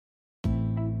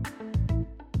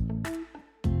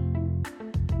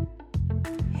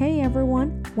Hey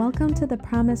everyone, welcome to the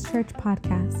Promise Church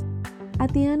podcast.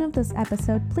 At the end of this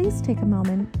episode, please take a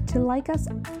moment to like us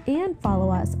and follow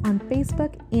us on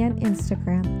Facebook and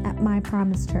Instagram at My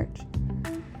Promise Church.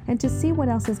 And to see what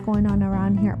else is going on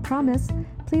around here at Promise,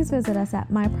 please visit us at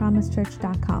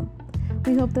mypromisechurch.com.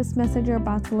 We hope this message you're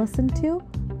about to listen to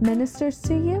ministers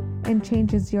to you and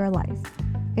changes your life.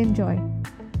 Enjoy.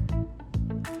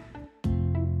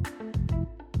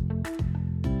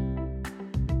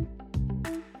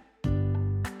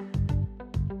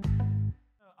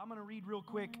 I'm going to read real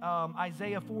quick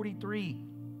Isaiah 43,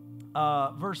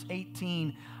 verse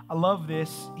 18. I love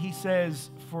this. He says,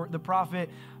 for the prophet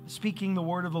speaking the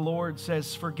word of the Lord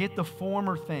says, "Forget the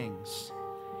former things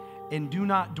and do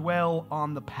not dwell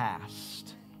on the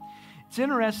past." It's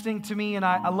interesting to me, and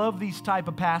I love these type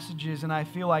of passages, and I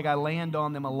feel like I land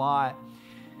on them a lot.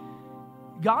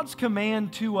 God's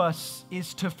command to us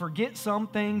is to forget some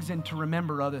things and to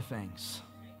remember other things.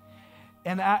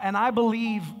 And I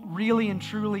believe really and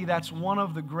truly that's one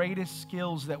of the greatest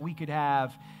skills that we could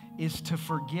have is to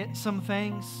forget some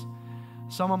things.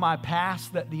 Some of my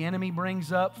past that the enemy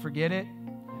brings up, forget it.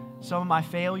 Some of my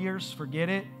failures, forget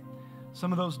it.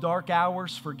 Some of those dark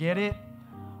hours, forget it.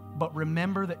 But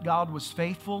remember that God was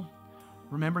faithful.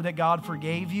 Remember that God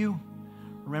forgave you.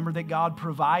 Remember that God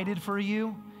provided for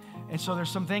you. And so there's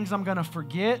some things I'm going to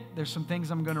forget. There's some things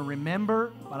I'm going to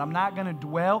remember, but I'm not going to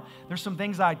dwell. There's some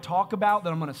things I talk about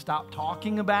that I'm going to stop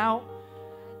talking about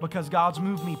because God's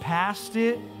moved me past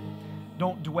it.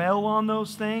 Don't dwell on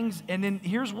those things. And then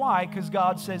here's why, because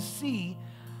God says, "See,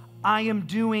 I am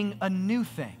doing a new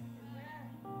thing."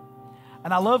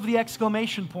 And I love the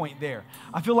exclamation point there.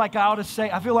 I feel like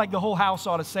the whole house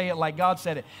ought to say it like God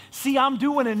said it. "See, I'm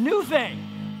doing a new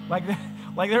thing." Like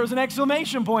there was an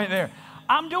exclamation point there.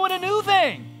 I'm doing a new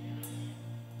thing.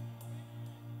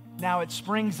 Now it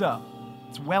springs up.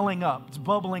 It's welling up. It's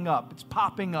bubbling up. It's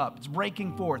popping up. It's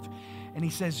breaking forth. And he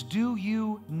says, "Do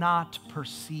you not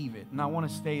perceive it?" And I want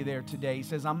to stay there today. He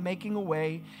says, "I'm making a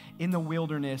way in the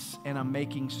wilderness and I'm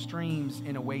making streams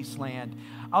in a wasteland."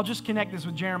 I'll just connect this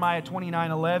with Jeremiah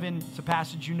 29:11. It's a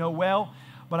passage you know well,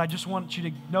 but I just want you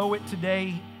to know it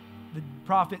today. The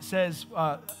prophet says,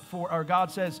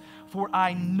 God says, "For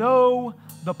I know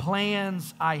the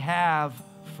plans I have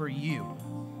for you."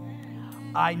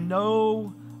 I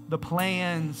know the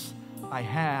plans I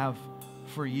have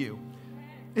for you.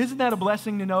 Isn't that a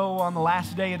blessing to know on the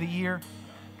last day of the year?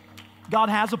 God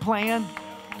has a plan.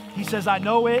 He says, "I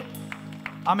know it.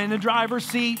 I'm in the driver's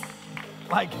seat.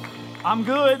 I'm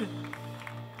good."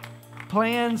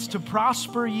 Plans to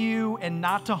prosper you and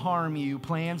not to harm you.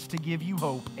 Plans to give you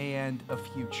hope and a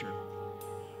future.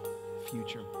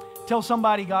 Tell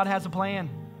somebody God has a plan.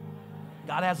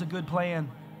 God has a good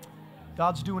plan.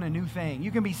 God's doing a new thing.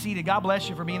 You can be seated. God bless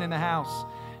you for being in the house.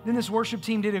 Then this worship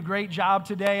team did a great job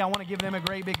today. I want to give them a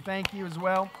great big thank you as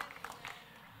well.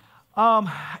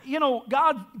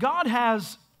 God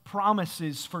has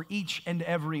promises for each and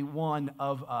every one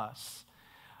of us.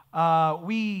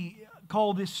 We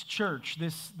call this church,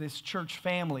 this church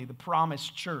family, the Promise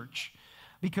Church,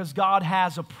 because God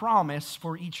has a promise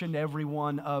for each and every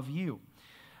one of you.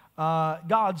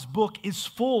 God's book is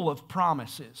full of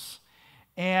promises.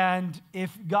 And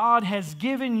if God has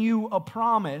given you a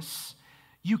promise,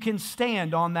 you can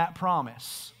stand on that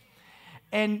promise.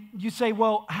 And you say,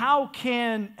 "Well, how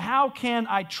can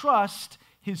I trust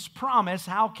His promise?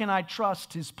 How can I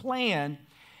trust His plan?"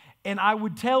 And I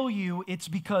would tell you it's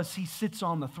because He sits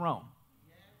on the throne.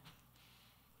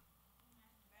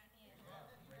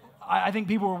 I think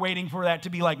people were waiting for that to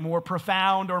be more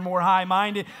profound or more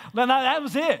high-minded. No, that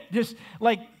was it. Just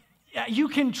you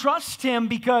can trust Him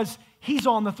because He's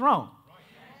on the throne.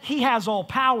 He has all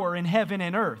power in heaven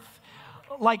and earth.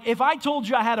 If I told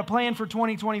you I had a plan for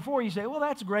 2024, you say, "Well,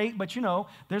 that's great, but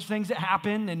there's things that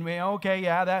happen and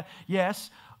yes."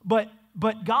 But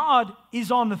God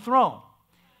is on the throne.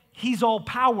 He's all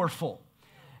powerful.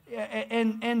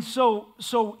 And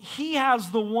so He has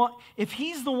the one, if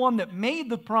He's the one that made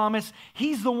the promise,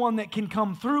 He's the one that can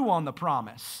come through on the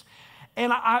promise.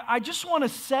 And I just want to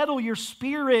settle your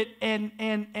spirit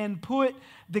and put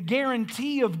the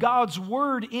guarantee of God's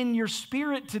word in your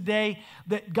spirit today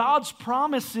that God's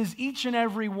promises, each and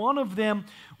every one of them,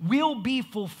 will be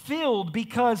fulfilled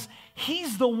because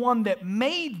He's the one that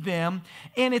made them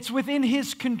and it's within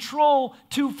His control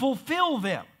to fulfill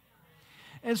them.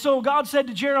 And so God said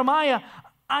to Jeremiah,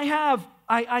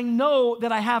 I know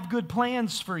that I have good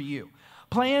plans for you.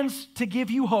 Plans to give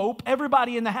you hope.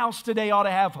 Everybody in the house today ought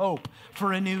to have hope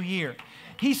for a new year.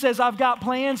 He says, "I've got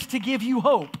plans to give you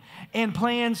hope and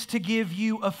plans to give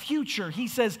you a future. He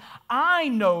says, I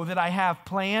know that I have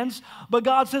plans, but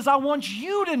God says, I want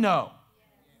you to know.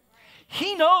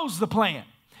 He knows the plan,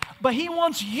 but He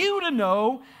wants you to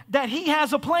know that He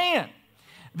has a plan.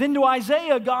 Then to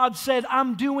Isaiah, God said,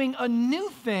 I'm doing a new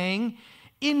thing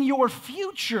in your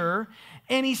future.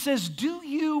 And He says, do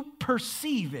you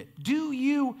perceive it? Do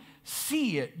you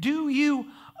see it? Do you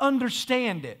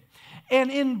understand it? And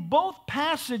in both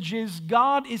passages,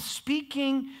 God is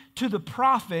speaking to the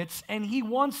prophets, and He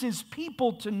wants His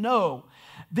people to know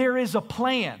there is a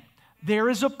plan, there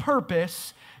is a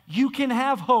purpose. You can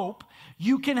have hope,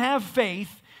 you can have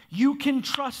faith, you can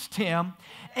trust Him.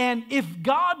 And if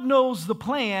God knows the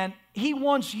plan, He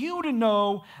wants you to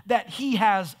know that He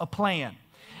has a plan.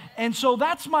 And so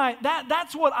that's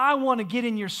what I want to get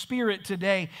in your spirit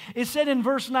today. It said in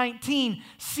verse 19,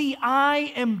 see,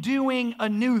 I am doing a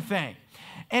new thing.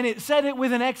 And it said it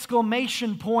with an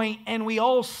exclamation point, and we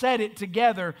all said it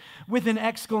together with an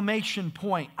exclamation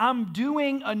point. I'm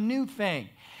doing a new thing.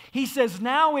 He says,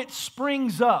 now it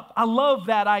springs up. I love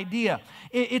that idea.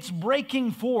 It's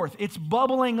breaking forth. It's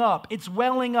bubbling up. It's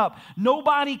welling up.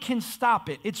 Nobody can stop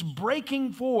it. It's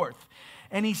breaking forth.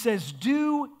 And He says,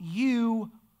 do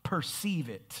you perceive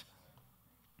it?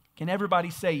 Can everybody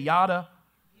say yada?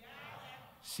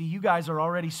 See, you guys are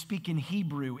already speaking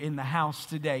Hebrew in the house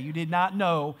today. You did not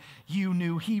know you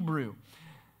knew Hebrew.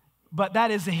 But that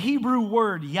is a Hebrew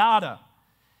word, yada.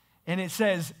 And it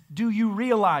says, do you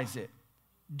realize it?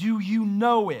 Do you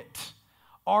know it?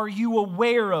 Are you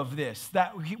aware of this?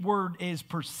 That word is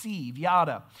perceive,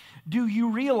 yada. Do you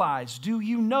realize? Do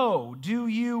you know? Do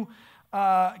you,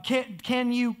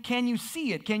 can you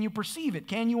see it? Can you perceive it?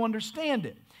 Can you understand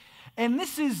it? And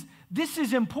this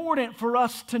is important for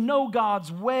us to know God's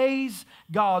ways,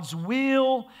 God's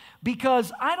will,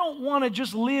 because I don't want to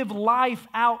just live life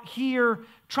out here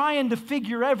trying to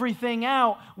figure everything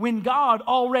out when God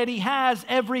already has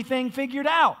everything figured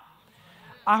out.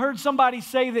 I heard somebody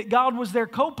say that God was their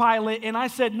co-pilot, and I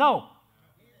said, no.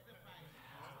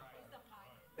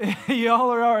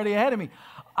 Y'all are already ahead of me.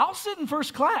 I'll sit in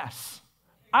first class.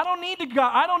 I don't need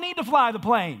to fly the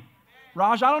plane.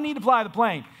 Raj, I don't need to fly the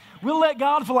plane. We'll let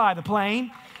God fly the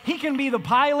plane. He can be the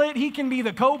pilot. He can be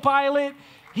the co-pilot.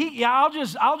 I'll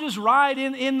just ride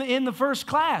in the first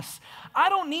class. I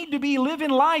don't need to be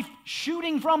living life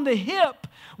shooting from the hip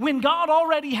when God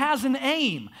already has an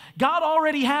aim. God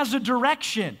already has a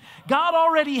direction. God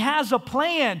already has a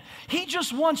plan. He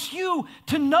just wants you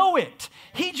to know it.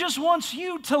 He just wants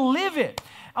you to live it.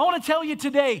 I want to tell you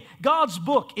today, God's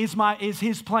book is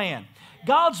His plan.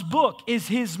 God's book is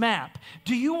His map.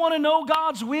 Do you want to know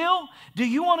God's will? Do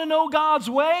you want to know God's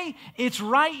way? It's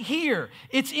right here.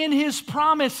 It's in His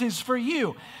promises for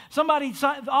you. Somebody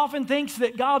often thinks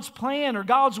that God's plan or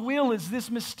God's will is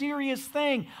this mysterious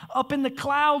thing up in the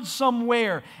clouds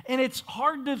somewhere, and it's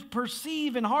hard to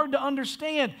perceive and hard to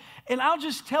understand. And I'll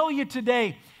just tell you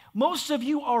today, most of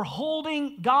you are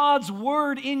holding God's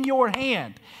word in your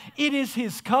hand. It is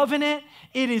His covenant.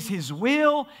 It is His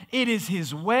will. It is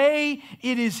His way.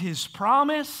 It is His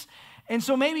promise. And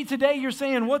so maybe today you're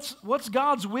saying, what's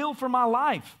God's will for my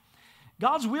life?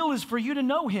 God's will is for you to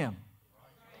know Him.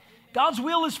 God's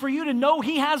will is for you to know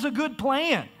He has a good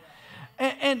plan.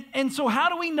 And so how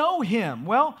do we know Him?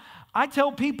 Well, I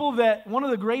tell people that one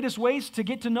of the greatest ways to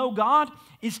get to know God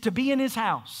is to be in His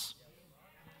house.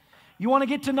 You want to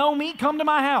get to know me? Come to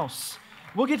my house.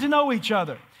 We'll get to know each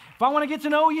other. If I want to get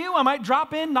to know you, I might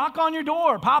drop in, knock on your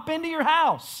door, pop into your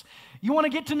house. You want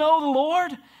to get to know the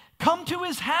Lord? Come to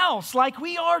His house like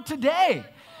we are today.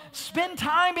 Spend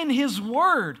time in His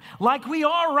Word like we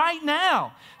are right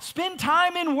now. Spend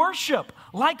time in worship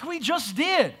like we just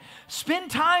did.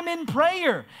 Spend time in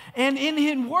prayer and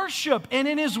in worship and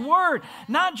in His Word,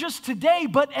 not just today,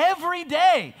 but every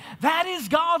day. That is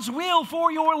God's will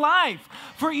for your life,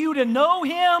 for you to know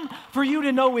Him, for you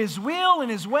to know His will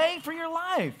and His way for your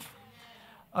life.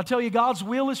 I'll tell you, God's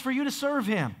will is for you to serve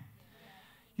Him.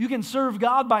 You can serve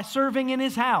God by serving in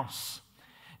His house.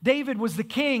 David was the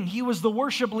king. He was the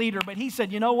worship leader, but he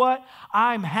said, you know what?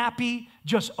 I'm happy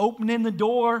just opening the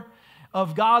door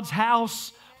of God's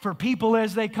house for people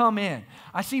as they come in.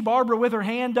 I see Barbara with her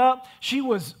hand up. She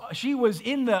was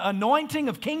in the anointing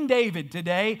of King David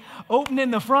today, opening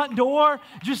the front door,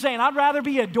 just saying, I'd rather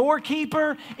be a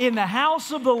doorkeeper in the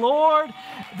house of the Lord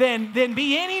than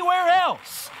be anywhere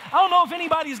else. I don't know if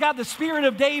anybody's got the spirit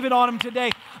of David on him today,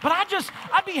 but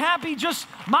I'd be happy just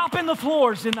mopping the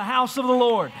floors in the house of the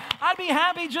Lord. I'd be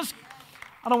happy just,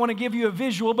 I don't want to give you a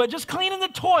visual, but just cleaning the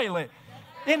toilet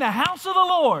in the house of the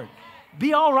Lord.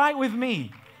 Be all right with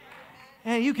me.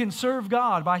 And you can serve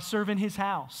God by serving His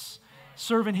house.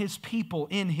 serving His people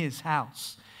in His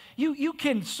house. You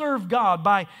can serve God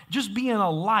by just being a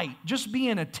light, just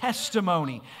being a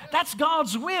testimony. That's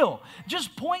God's will.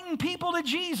 Just pointing people to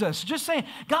Jesus. Just saying,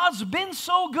 God's been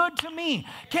so good to me.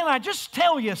 Can I just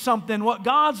tell you something, what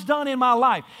God's done in my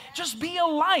life? Just be a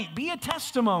light, be a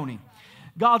testimony.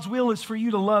 God's will is for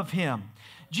you to love Him.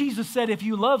 Jesus said, if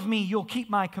you love me, you'll keep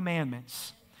my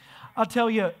commandments. I'll tell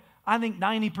you, I think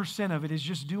 90% of it is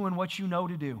just doing what you know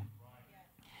to do.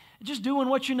 Just doing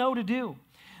what you know to do.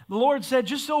 The Lord said,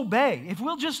 just obey. If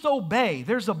we'll just obey,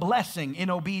 there's a blessing in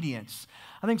obedience.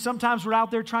 I think sometimes we're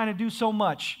out there trying to do so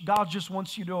much. God just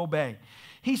wants you to obey.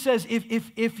 He says,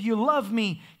 if you love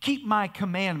me, keep my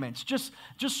commandments. Just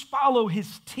follow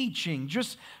His teaching.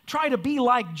 Just try to be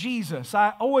like Jesus.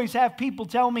 I always have people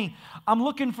tell me, I'm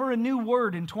looking for a new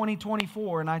word in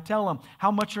 2024. And I tell them, how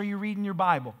much are you reading your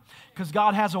Bible? Because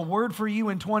God has a word for you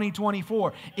in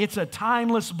 2024. It's a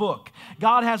timeless book.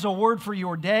 God has a word for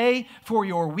your day, for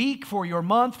your week, for your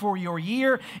month, for your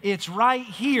year. It's right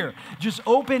here. Just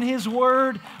open His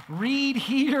word, read,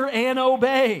 hear, and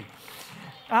obey.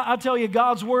 I'll tell you,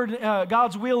 God's word,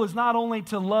 God's will is not only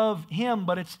to love Him,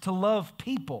 but it's to love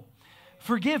people.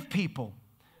 Forgive people.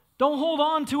 Don't hold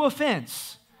on to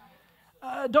offense.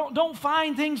 Don't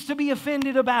find things to be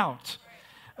offended about.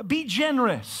 Be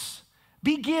generous.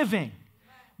 Be giving.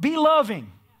 Be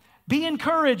loving. Be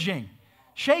encouraging.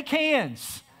 Shake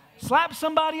hands. Slap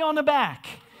somebody on the back.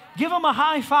 Give them a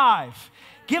high five.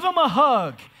 Give them a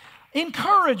hug.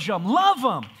 Encourage them. Love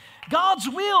them. God's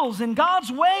wills and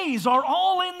God's ways are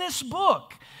all in this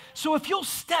book. So if you'll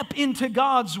step into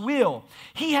God's will,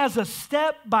 He has a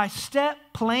step-by-step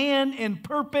plan and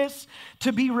purpose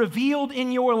to be revealed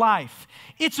in your life.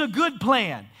 It's a good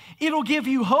plan. It'll give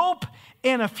you hope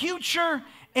and a future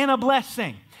and a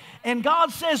blessing. And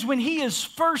God says when He is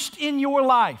first in your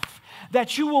life,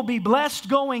 that you will be blessed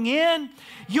going in,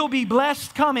 you'll be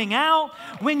blessed coming out.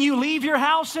 When you leave your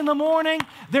house in the morning,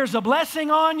 there's a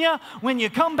blessing on you. When you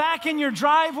come back in your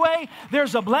driveway,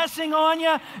 there's a blessing on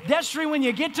you. Destry, when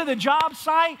you get to the job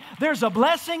site, there's a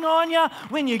blessing on you.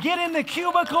 When you get in the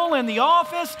cubicle in the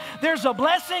office, there's a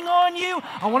blessing on you.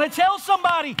 I want to tell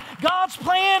somebody, God's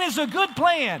plan is a good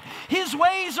plan. His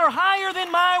ways are higher than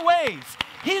my ways.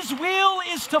 His will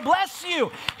is to bless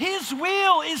you. His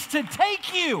will is to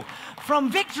take you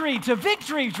from victory to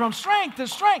victory, from strength to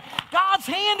strength. God's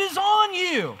hand is on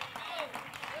you.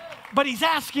 But He's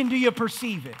asking, do you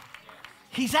perceive it?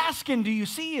 He's asking, do you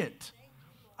see it?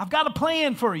 I've got a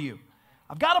plan for you.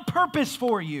 I've got a purpose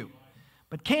for you.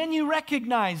 But can you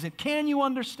recognize it? Can you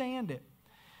understand it?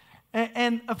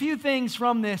 And a few things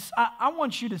from this. I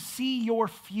want you to see your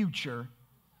future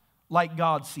like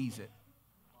God sees it.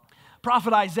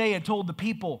 Prophet Isaiah told the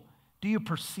people, do you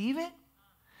perceive it?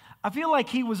 I feel like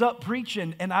he was up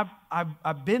preaching, and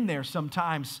I've been there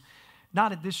sometimes,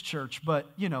 not at this church, but,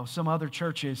 some other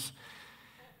churches.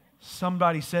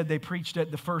 Somebody said they preached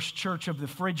at the first church of the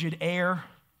frigid air.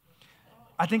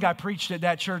 I think I preached at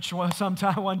that church one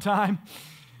time.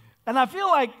 And I feel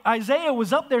like Isaiah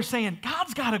was up there saying,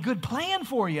 God's got a good plan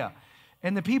for you.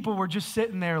 And the people were just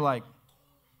sitting there like,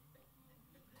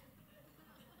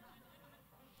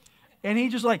 and he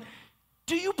just like,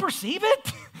 do you perceive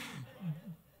it?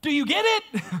 Do you get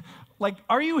it? Like,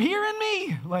 are you hearing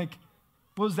me? Like,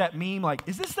 what was that meme? Like,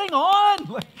 is this thing on?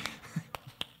 Like,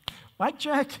 mic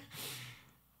check.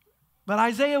 But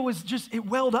Isaiah was just, it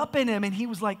welled up in him, and he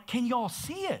was like, can y'all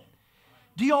see it?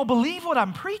 Do y'all believe what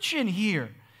I'm preaching here?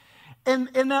 And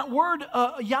that word,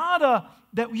 yada,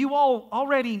 that you all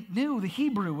already knew, the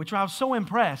Hebrew, which I was so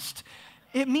impressed,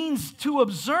 it means to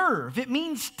observe. It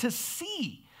means to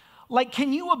see. Like,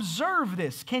 can you observe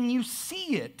this? Can you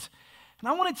see it? And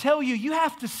I want to tell you, you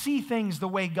have to see things the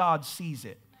way God sees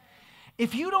it.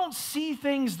 If you don't see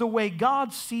things the way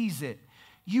God sees it,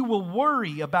 you will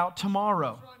worry about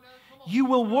tomorrow. You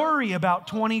will worry about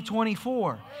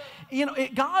 2024.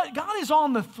 God is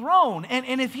on the throne,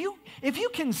 and if you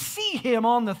can see Him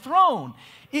on the throne,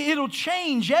 it'll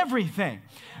change everything.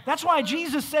 That's why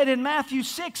Jesus said in Matthew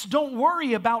 6, don't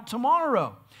worry about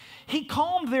tomorrow. He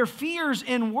calmed their fears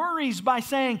and worries by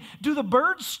saying, do the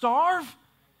birds starve?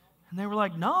 And they were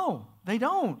like, no, they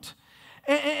don't.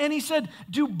 And He said,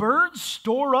 do birds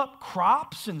store up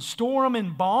crops and store them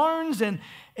in barns? And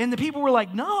the people were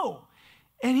like, no.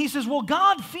 And He says, well,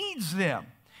 God feeds them.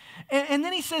 And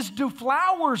then He says, do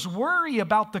flowers worry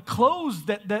about the clothes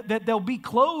that they'll be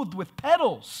clothed with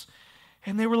petals?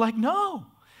 And they were like, no.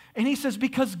 And He says,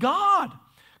 because God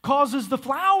causes the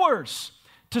flowers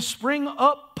to spring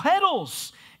up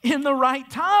petals in the right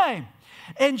time.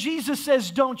 And Jesus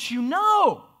says, don't you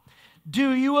know?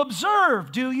 Do you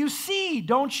observe? Do you see?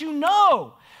 Don't you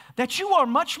know that you are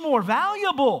much more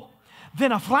valuable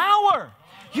than a flower.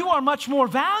 You are much more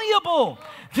valuable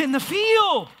than the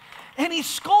field. And he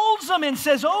scolds them and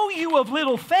says, oh, you of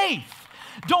little faith.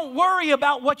 Don't worry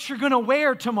about what you're going to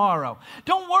wear tomorrow.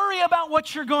 Don't worry about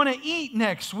what you're going to eat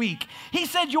next week. He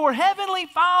said, your heavenly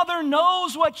Father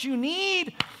knows what you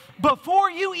need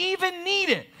before you even need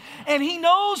it. And he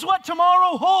knows what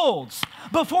tomorrow holds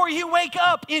before you wake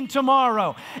up in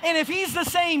tomorrow. And if he's the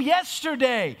same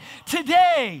yesterday,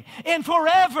 today, and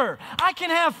forever, I can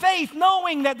have faith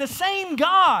knowing that the same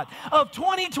God of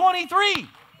 2023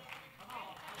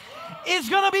 is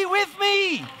going to be with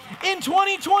me in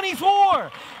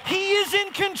 2024. He is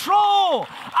in control.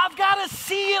 I've got to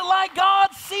see it like God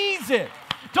sees it.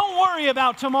 Don't worry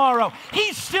about tomorrow.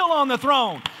 He's still on the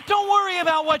throne. Don't worry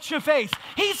about what you face.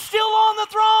 He's still on the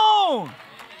throne.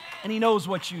 And he knows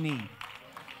what you need.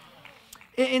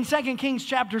 In 2 Kings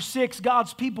chapter 6,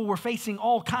 God's people were facing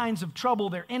all kinds of trouble.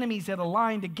 Their enemies had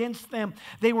aligned against them.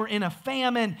 They were in a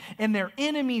famine, and their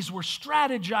enemies were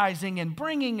strategizing and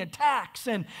bringing attacks,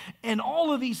 and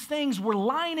all of these things were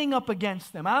lining up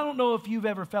against them. I don't know if you've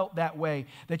ever felt that way,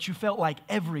 that you felt like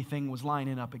everything was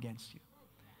lining up against you.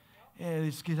 Yeah,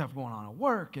 there's stuff going on at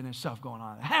work, and there's stuff going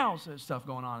on in the house, there's stuff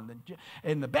going on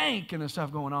in the bank, and there's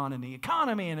stuff going on in the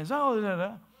economy, and there's all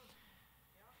that.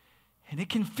 And it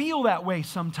can feel that way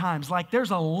sometimes, like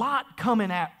there's a lot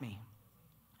coming at me,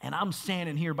 and I'm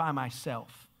standing here by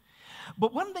myself.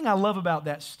 But one thing I love about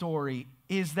that story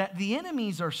is that the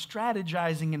enemies are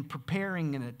strategizing and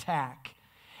preparing an attack.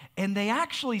 And they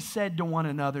actually said to one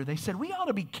another, they said, we ought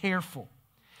to be careful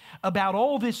about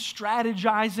all this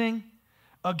strategizing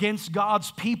against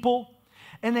God's people.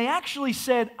 And they actually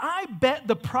said, I bet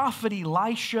the prophet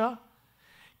Elisha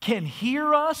can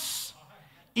hear us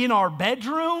in our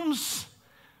bedrooms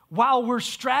while we're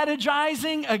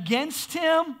strategizing against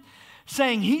him,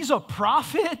 saying he's a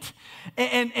prophet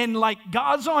and like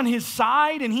God's on his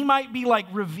side, and he might be like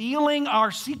revealing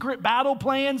our secret battle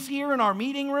plans here in our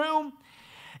meeting room.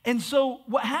 And so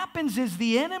what happens is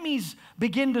the enemies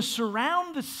begin to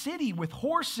surround the city with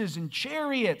horses and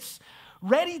chariots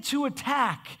ready to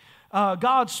attack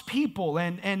God's people.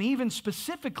 And even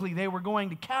specifically, they were going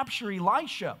to capture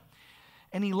Elisha.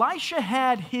 And Elisha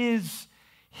had his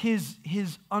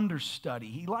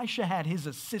understudy. Elisha had his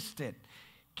assistant,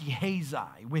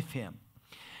 Gehazi, with him.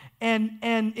 And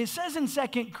it says in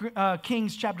 2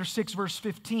 Kings chapter 6, verse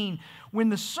 15, when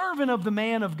the servant of the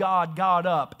man of God got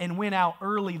up and went out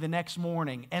early the next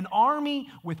morning, an army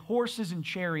with horses and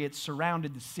chariots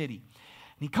surrounded the city.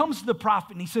 And he comes to the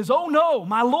prophet and he says, oh no,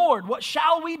 my Lord, what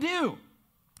shall we do?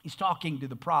 He's talking to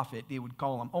the prophet. They would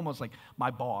call him almost like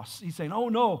my boss. He's saying, oh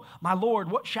no, my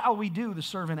Lord, what shall we do? The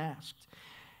servant asked.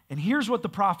 And here's what the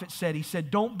prophet said. He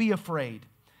said, don't be afraid.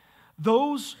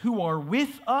 Those who are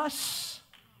with us,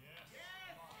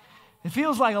 it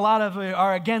feels like a lot of it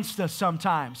are against us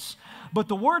sometimes. But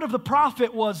the word of the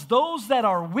prophet was, those that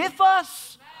are with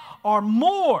us are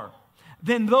more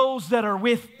than those that are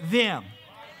with them.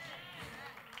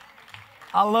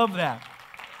 I love that.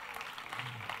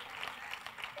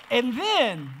 And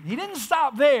then, he didn't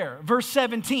stop there. Verse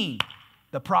 17,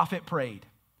 the prophet prayed.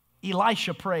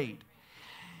 Elisha prayed.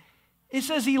 It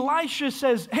says, Elisha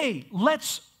says, hey,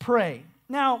 let's pray.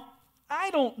 Now, I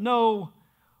don't know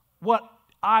what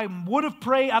I would have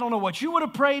prayed. I don't know what you would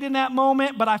have prayed in that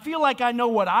moment, but I feel like I know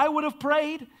what I would have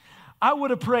prayed. I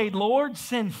would have prayed, Lord,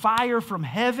 send fire from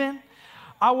heaven.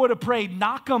 I would have prayed,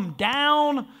 knock them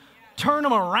down, turn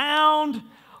them around.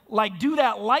 Like do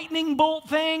that lightning bolt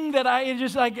thing that I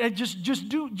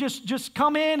just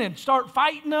come in and start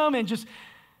fighting them and just.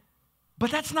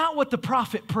 But that's not what the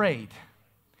prophet prayed.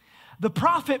 The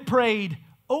prophet prayed,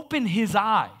 open his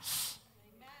eyes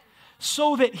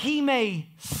so that he may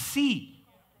see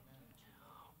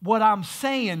what I'm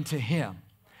saying to him,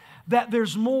 that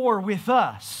there's more with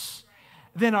us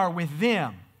than are with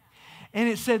them. And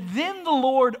it said, then the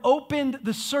Lord opened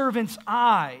the servant's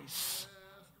eyes.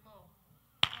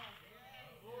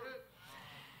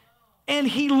 And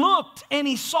he looked and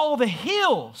he saw the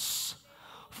hills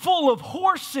full of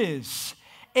horses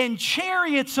and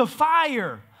chariots of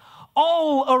fire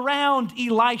all around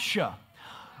Elisha.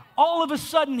 All of a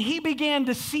sudden, he began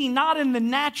to see not in the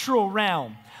natural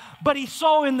realm, but he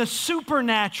saw in the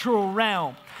supernatural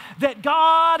realm that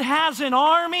God has an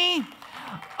army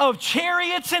of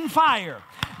chariots and fire.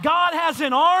 God has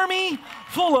an army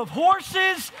full of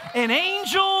horses and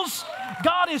angels.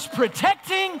 God is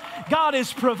protecting. God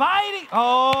is providing.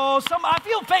 Oh, I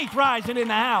feel faith rising in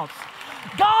the house.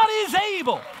 God is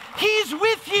able. He's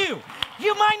with you.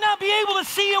 You might not be able to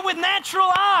see it with natural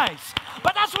eyes,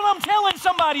 But that's what I'm telling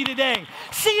somebody today.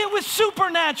 See it with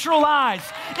supernatural eyes.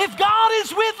 If God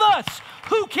is with us,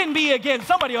 who can be against?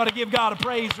 Somebody ought to give God a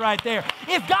praise right there.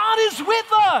 If God is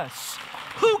with us,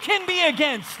 who can be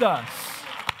against us?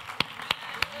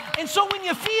 And so when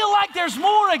you feel like there's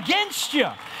more against you,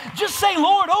 just say,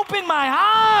 Lord, open my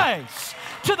eyes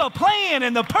to the plan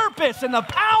and the purpose and the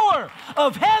power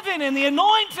of heaven and the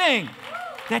anointing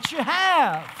that you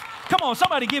have. Come on,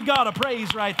 somebody give God a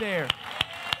praise right there.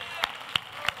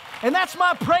 And that's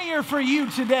my prayer for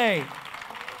you today,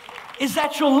 is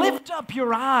that you'll lift up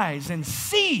your eyes and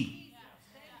see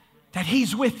that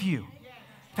He's with you,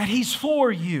 that He's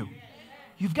for you.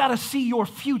 You've got to see your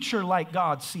future like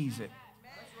God sees it.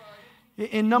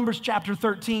 In Numbers chapter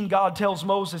 13, God tells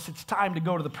Moses, it's time to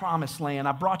go to the promised land.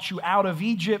 I brought you out of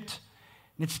Egypt,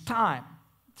 and it's time.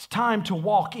 It's time to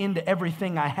walk into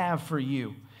everything I have for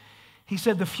you. He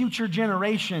said the future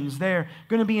generations, they're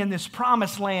going to be in this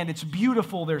promised land. It's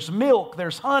beautiful. There's milk.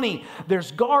 There's honey.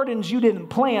 There's gardens you didn't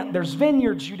plant. There's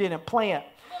vineyards you didn't plant.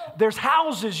 There's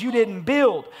houses you didn't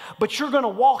build. But you're going to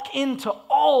walk into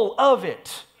all of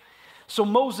it. So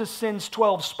Moses sends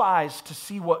 12 spies to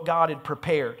see what God had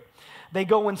prepared. They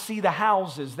go and see the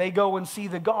houses. They go and see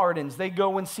the gardens. They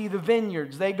go and see the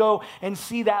vineyards. They go and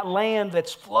see that land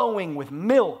that's flowing with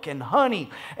milk and honey.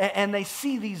 And they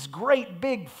see these great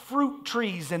big fruit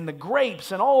trees and the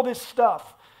grapes and all this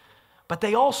stuff. But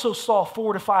they also saw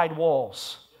fortified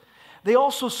walls. They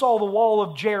also saw the wall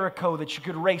of Jericho that you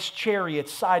could race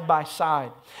chariots side by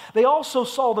side. They also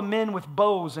saw the men with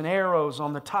bows and arrows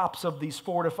on the tops of these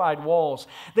fortified walls.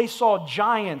 They saw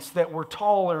giants that were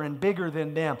taller and bigger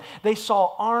than them. They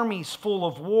saw armies full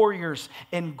of warriors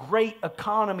and great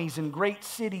economies and great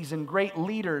cities and great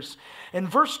leaders. And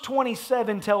verse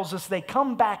 27 tells us they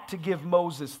come back to give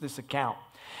Moses this account.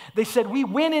 They said, we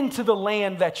went into the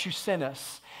land that you sent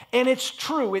us. And it's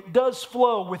true, it does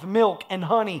flow with milk and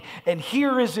honey, and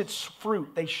here is its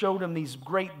fruit. They showed him these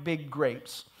great big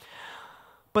grapes.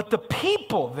 But the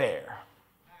people there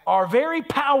are very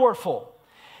powerful,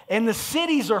 and the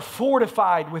cities are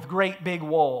fortified with great big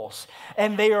walls,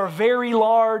 and they are very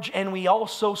large, and we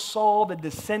also saw the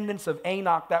descendants of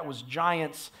Anak, that was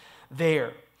giants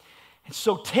there. And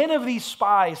so 10 of these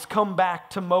spies come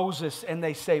back to Moses, and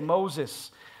they say,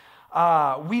 Moses,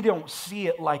 we don't see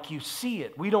it like you see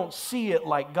it. We don't see it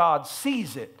like God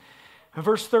sees it. In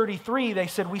verse 33, they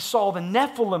said, we saw the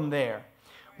Nephilim there.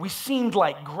 We seemed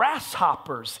like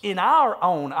grasshoppers in our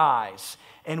own eyes,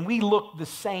 and we looked the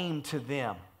same to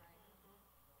them.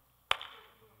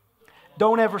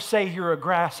 Don't ever say you're a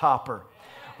grasshopper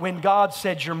when God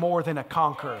said you're more than a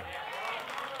conqueror.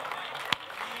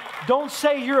 Don't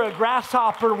say you're a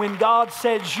grasshopper when God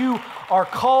says you are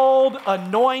called,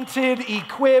 anointed,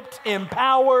 equipped,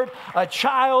 empowered, a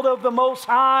child of the Most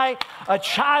High, a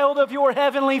child of your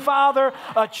Heavenly Father,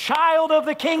 a child of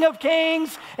the King of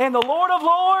Kings and the Lord of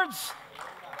Lords.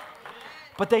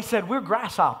 But they said, we're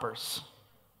grasshoppers.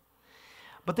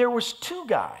 But there was two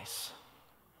guys.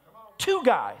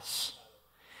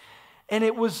 And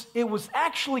it was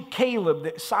actually Caleb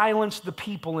that silenced the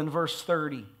people in verse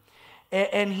 30.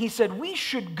 And he said, we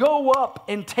should go up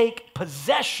and take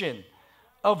possession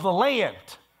of the land,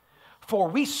 for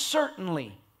we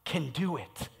certainly can do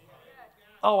it.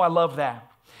 Oh, I love that.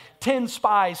 10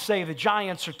 spies say the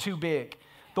giants are too big.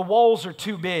 The walls are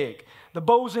too big. The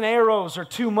bows and arrows are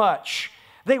too much.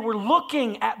 They were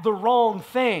looking at the wrong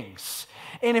things.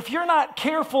 And if you're not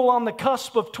careful on the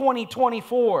cusp of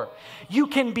 2024, you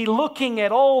can be looking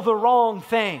at all the wrong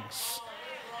things.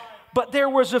 But there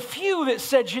was a few that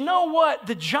said, you know what?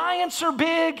 The giants are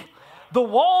big, the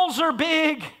walls are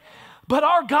big, but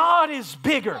our God is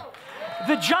bigger.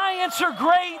 The giants are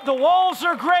great, the walls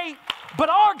are great, but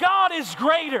our God is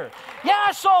greater. Yeah,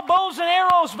 I saw bows and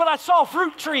arrows, but I saw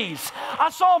fruit trees. I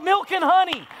saw milk and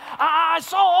honey. I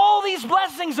saw all these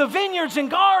blessings of vineyards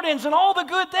and gardens and all the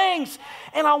good things.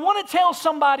 And I want to tell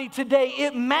somebody today,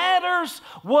 it matters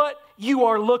what you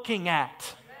are looking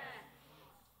at.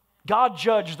 God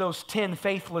judged those 10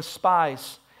 faithless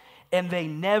spies, and they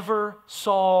never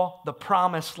saw the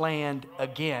promised land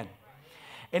again.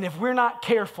 And if we're not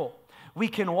careful, we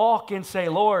can walk and say,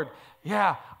 Lord,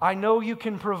 yeah, I know you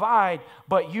can provide,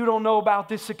 but you don't know about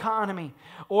this economy.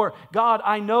 Or, God,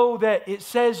 I know that it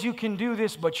says you can do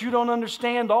this, but you don't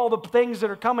understand all the things that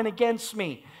are coming against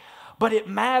me. But it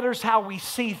matters how we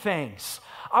see things.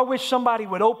 I wish somebody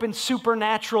would open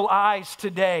supernatural eyes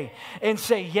today and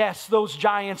say, yes, those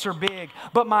giants are big,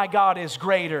 but my God is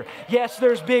greater. Yes,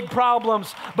 there's big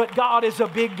problems, but God is a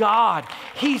big God.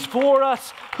 He's for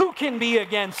us. Who can be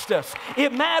against us?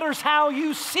 It matters how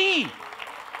you see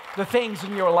the things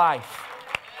in your life.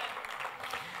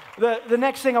 The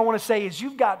next thing I want to say is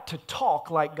you've got to talk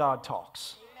like God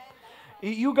talks.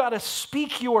 You got to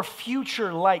speak your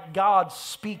future like God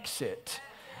speaks it.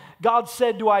 God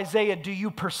said to Isaiah, do you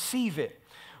perceive it?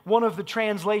 One of the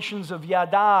translations of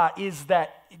yada is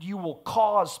that you will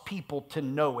cause people to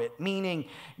know it, meaning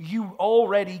you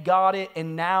already got it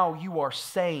and now you are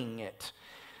saying it.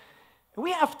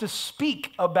 We have to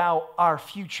speak about our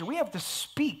future. We have to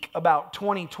speak about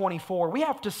 2024. We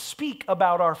have to speak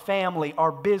about our family,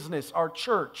 our business, our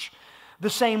church, the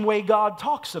same way God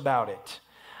talks about it.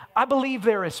 I believe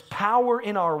there is power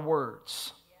in our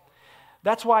words.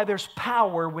 That's why there's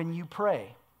power when you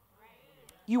pray.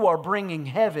 You are bringing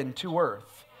heaven to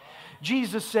earth.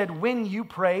 Jesus said, when you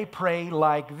pray, pray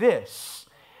like this.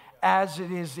 As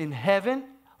it is in heaven,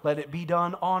 let it be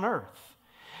done on earth.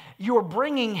 You're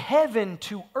bringing heaven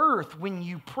to earth when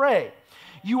you pray.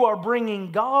 You are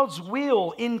bringing God's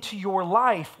will into your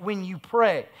life when you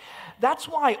pray. That's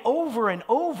why over and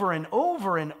over and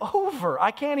over and over,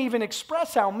 I can't even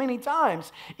express how many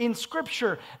times in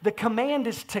Scripture the command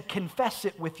is to confess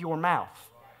it with your mouth.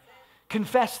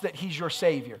 Confess that He's your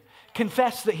Savior.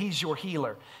 Confess that He's your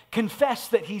healer. Confess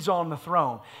that He's on the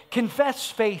throne. Confess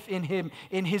faith in Him,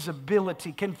 in His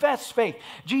ability. Confess faith.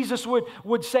 Jesus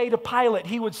would say to Pilate,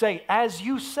 He would say, as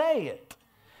you say it.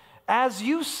 As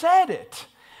you said it.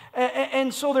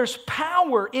 And so there's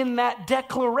power in that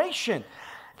declaration.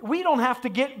 We don't have to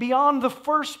get beyond the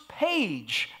first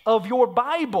page of your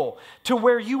Bible to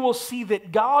where you will see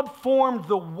that God formed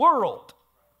the world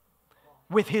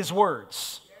with His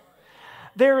words.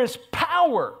 There is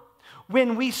power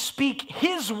when we speak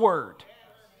His word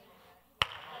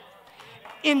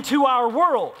into our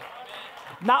world.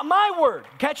 Not my word.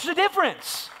 Catch the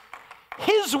difference.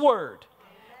 His word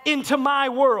into my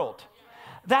world.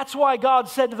 That's why God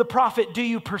said to the prophet, do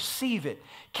you perceive it?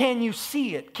 Can you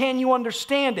see it? Can you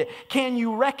understand it? Can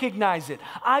you recognize it?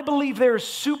 I believe there is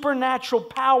supernatural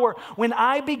power when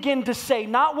I begin to say,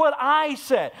 not what I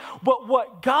said, but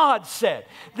what God said.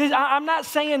 I'm not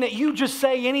saying that you just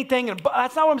say anything.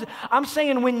 That's not what I'm saying. I'm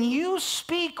saying when you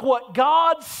speak what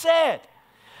God said,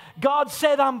 God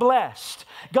said I'm blessed.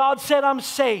 God said I'm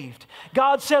saved.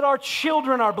 God said our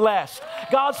children are blessed.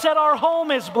 God said our home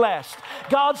is blessed.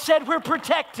 God said we're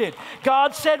protected.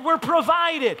 God said we're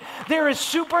provided. There is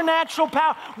supernatural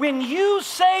power when you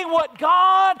say what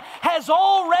God has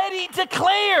already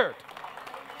declared.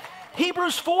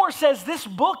 Hebrews 4 says this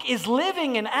book is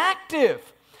living and active.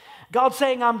 God's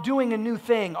saying, I'm doing a new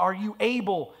thing. Are you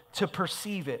able to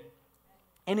perceive it?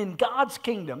 And in God's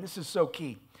kingdom, this is so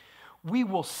key, we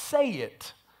will say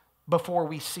it before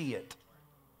we see it.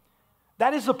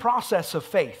 That is the process of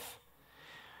faith.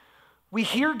 We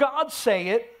hear God say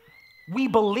it, we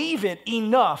believe it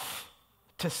enough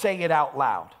to say it out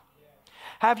loud.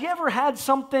 Have you ever had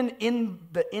something in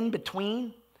the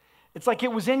in-between? It's like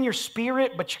it was in your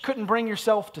spirit, but you couldn't bring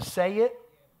yourself to say it.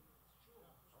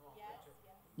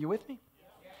 You with me?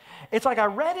 It's like I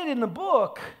read it in the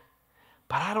book,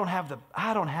 but I don't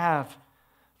have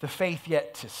the faith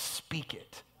yet to speak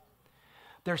it.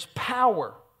 There's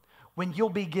power when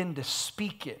you'll begin to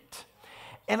speak it.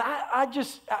 And I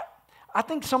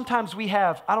think sometimes we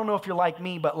have, I don't know if you're like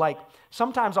me, but like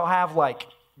sometimes I'll have like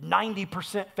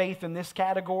 90% faith in this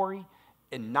category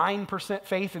and 9%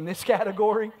 faith in this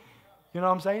category. You know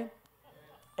what I'm saying?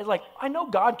 It's like, I know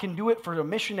God can do it for a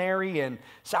missionary in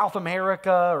South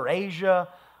America or Asia,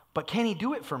 but can He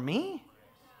do it for me?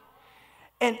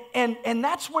 And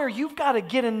that's where you've got to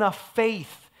get enough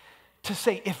faith to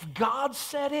say, if God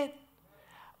said it,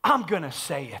 I'm going to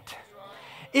say it.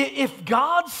 If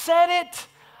God said it,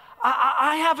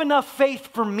 I have enough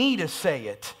faith for me to say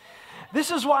it.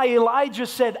 This is why Elijah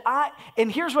said,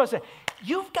 and here's what I said,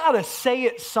 you've got to say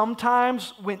it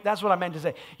sometimes, that's what I meant to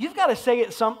say. You've got to say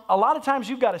it a lot of times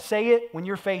you've got to say it when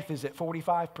your faith is at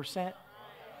 45%.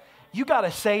 You got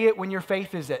to say it when your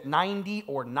faith is at 90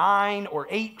 or 9 or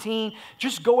 18.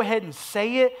 Just go ahead and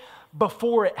say it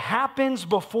before it happens,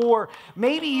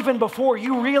 maybe even before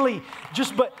you really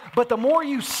but the more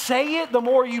you say it, the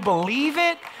more you believe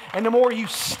it, and the more you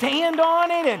stand on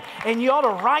it, and you ought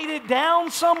to write it down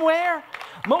somewhere.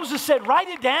 Moses said, write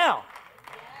it down.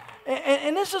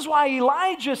 And this is why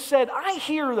Elijah said, I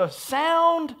hear the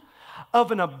sound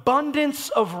of an abundance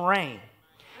of rain.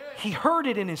 He heard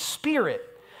it in his spirit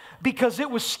because it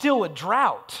was still a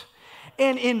drought.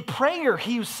 And in prayer,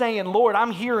 he was saying, Lord, I'm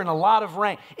hearing a lot of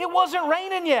rain. It wasn't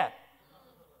raining yet.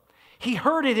 He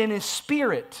heard it in his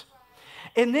spirit.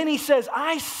 And then he says,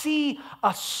 I see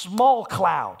a small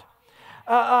cloud,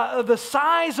 the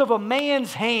size of a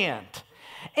man's hand.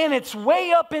 And it's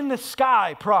way up in the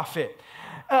sky, prophet.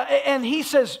 And he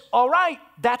says, all right,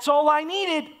 that's all I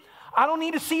needed. I don't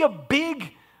need to see a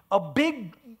big,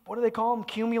 what do they call them?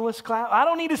 Cumulus cloud. I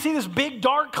don't need to see this big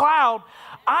dark cloud.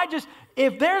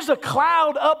 If there's a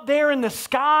cloud up there in the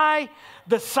sky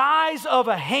the size of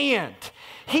a hand,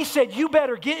 he said, you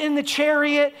better get in the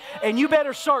chariot and you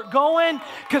better start going,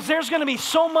 because there's going to be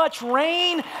so much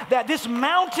rain that this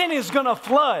mountain is going to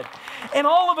flood. And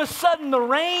all of a sudden, the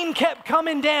rain kept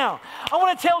coming down. I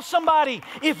want to tell somebody,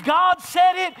 if God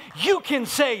said it, you can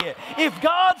say it. If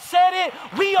God said it,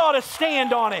 we ought to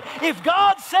stand on it. If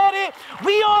God said it,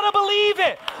 we ought to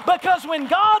believe it. Because when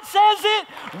God says it,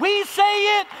 we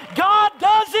say it. God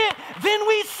does it, then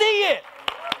we see it.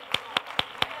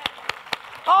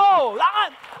 Oh,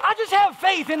 I just have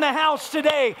faith in the house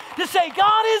today to say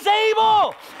God is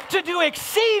able to do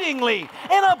exceedingly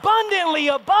and abundantly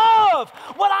above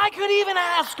what I could even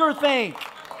ask or think.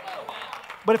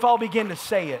 But if I'll begin to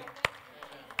say it,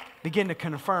 begin to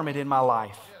confirm it in my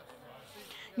life.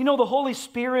 You know, the Holy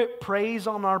Spirit prays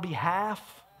on our behalf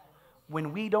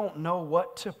when we don't know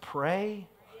what to pray.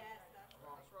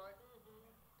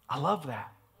 I love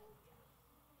that.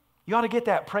 You ought to get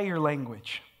that prayer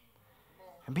language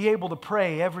and be able to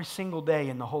pray every single day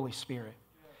in the Holy Spirit.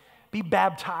 Be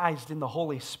baptized in the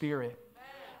Holy Spirit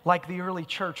like the early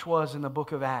church was in the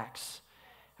book of Acts.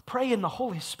 Pray in the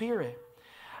Holy Spirit.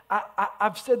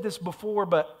 I've said this before,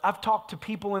 but I've talked to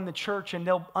people in the church and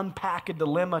they'll unpack a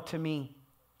dilemma to me.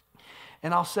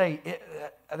 And I'll say,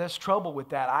 there's trouble with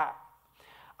that.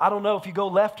 I don't know if you go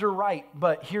left or right,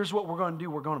 but here's what we're going to do.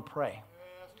 We're going to pray.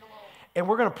 And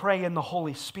we're going to pray in the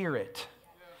Holy Spirit.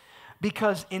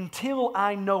 Because until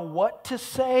I know what to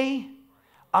say,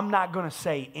 I'm not going to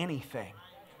say anything.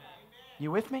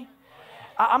 You with me?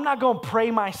 I'm not going to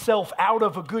pray myself out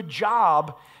of a good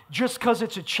job just because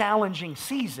it's a challenging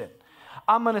season.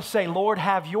 I'm going to say, Lord,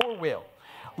 have your will.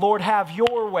 Lord, have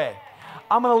your way.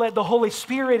 I'm going to let the Holy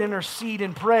Spirit intercede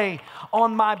and pray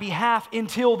on my behalf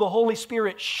until the Holy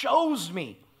Spirit shows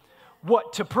me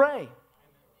what to pray.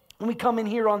 When we come in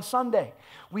here on Sunday,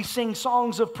 we sing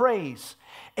songs of praise.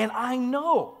 And I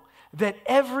know that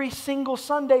every single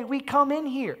Sunday we come in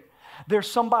here, there's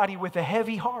somebody with a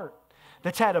heavy heart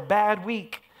that's had a bad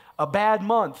week, a bad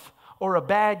month, or a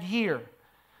bad year.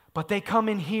 But they come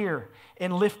in here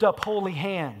and lift up holy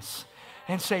hands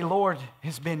and say, Lord,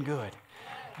 it's been good.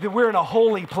 That we're in a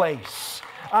holy place.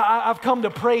 I've come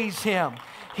to praise Him.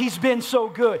 He's been so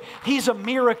good. He's a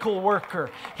miracle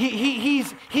worker.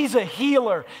 He's a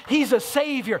healer. He's a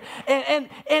savior. And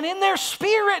in their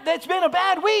spirit, that's been a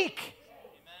bad week.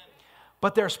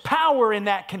 But there's power in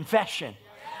that confession.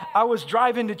 I was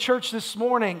driving to church this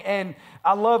morning, and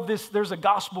I love this. There's a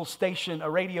gospel station, a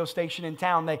radio station in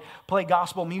town. They play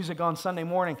gospel music on Sunday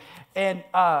morning. And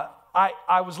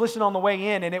I was listening on the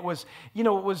way in, and it was,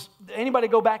 anybody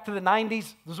go back to the 90s?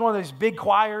 It was one of those big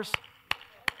choirs.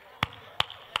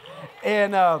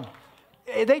 And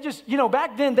they just,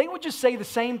 back then, they would just say the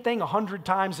same thing 100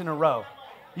 times in a row.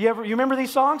 You remember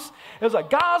these songs? It was like,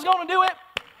 God's going to do it.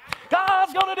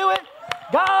 God's going to do it.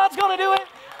 God's going to do it.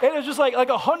 And it was just like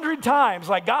 100 times,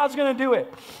 like God's going to do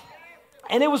it.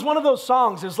 And it was one of those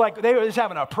songs. It was like they were just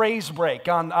having a praise break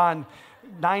on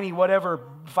 90 whatever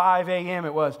 5 a.m.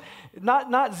 it was.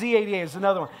 Not Z88, it's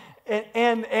another one.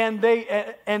 And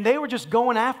they were just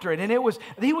going after it. And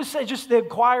the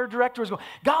choir director was going,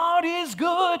 God is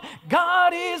good,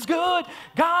 God is good,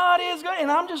 God is good. And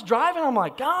I'm just driving, I'm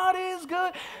like, God is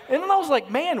good. And then I was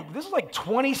like, man, this is like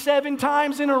 27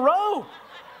 times in a row.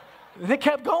 And they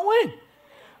kept going.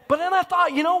 But then I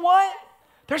thought, you know what?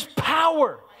 There's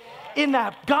power in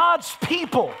that God's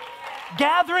people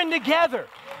gathering together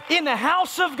in the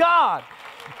house of God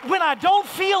when I don't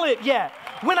feel it yet.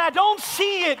 When I don't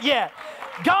see it yet.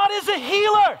 God is a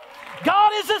healer.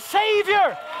 God is a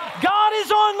savior. God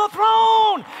is on the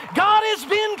throne. God has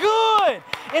been good.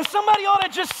 And somebody ought to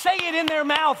just say it in their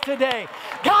mouth today.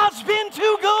 God's been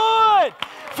too good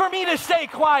for me to stay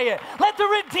quiet. Let the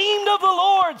redeemed of the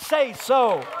Lord say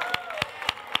so.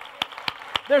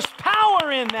 There's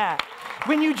power in that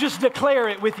when you just declare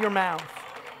it with your mouth.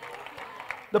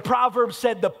 The proverb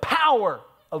said the power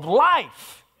of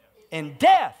life and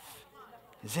death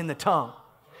is in the tongue.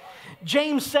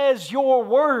 James says your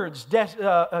words,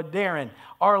 Darren,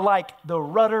 are like the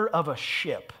rudder of a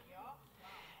ship.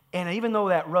 And even though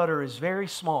that rudder is very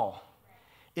small,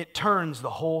 it turns the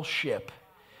whole ship.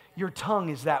 Your tongue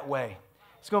is that way.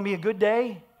 It's going to be a good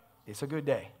day. It's a good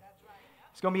day.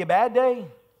 It's going to be a bad day.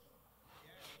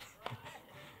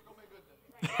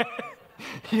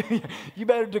 You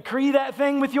better decree that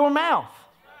thing with your mouth.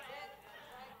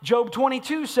 Job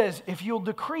 22 says, if you'll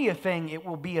decree a thing, it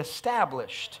will be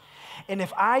established. And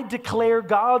if I declare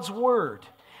God's word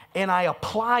and I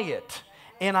apply it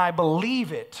and I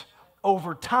believe it,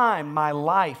 over time, my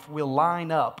life will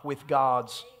line up with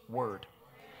God's word.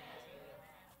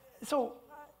 So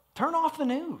turn off the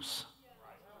news.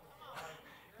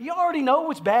 You already know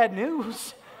what's bad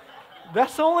news.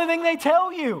 That's the only thing they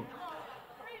tell you.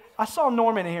 I saw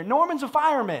Norman in here. Norman's a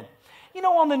fireman. You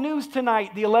know, on the news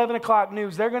tonight, the 11 o'clock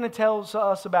news, they're going to tell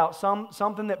us about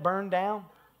something that burned down.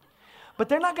 But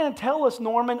they're not going to tell us,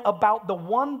 Norman, about the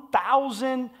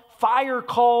 1,000 fire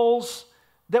calls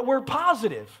that were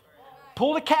positive.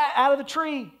 Pulled a cat out of the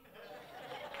tree.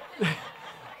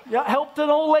 Yeah, helped an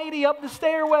old lady up the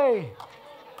stairway.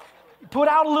 Put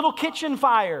out a little kitchen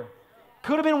fire.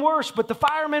 Could have been worse, but the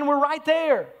firemen were right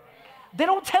there. They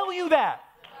don't tell you that.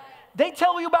 They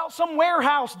tell you about some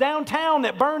warehouse downtown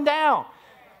that burned down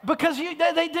because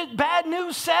they did bad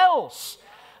news sells.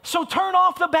 So turn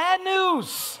off the bad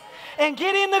news and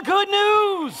get in the good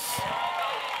news.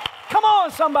 Come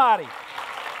on, somebody.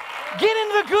 Get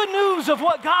into the good news of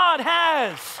what God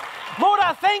has. Lord,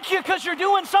 I thank you because you're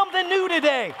doing something new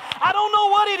today. I don't know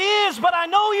what it is, but I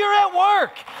know you're at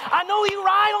work. I know you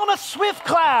ride on a swift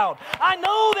cloud. I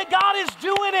know that God is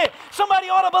doing it. Somebody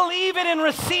ought to believe it and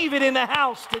receive it in the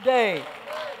house today.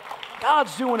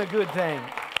 God's doing a good thing.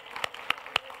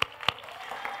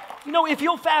 You know, if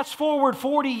you'll fast forward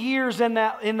 40 years in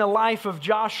the life of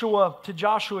Joshua to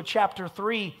Joshua chapter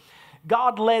 3,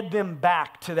 God led them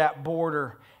back to that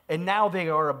border. And now they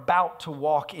are about to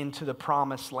walk into the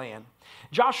promised land.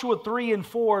 Joshua 3 and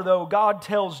 4, though, God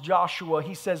tells Joshua,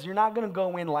 he says, you're not going to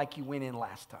go in like you went in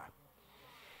last time.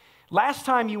 Last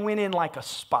time you went in like a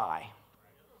spy.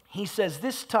 He says,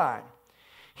 this time,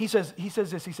 he says,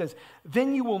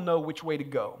 then you will know which way to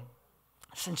go,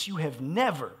 since you have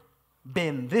never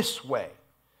been this way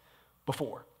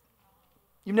before.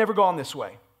 You've never gone this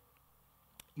way.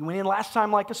 You went in last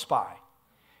time like a spy.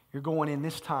 You're going in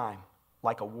this time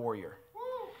like a warrior.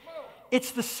 It's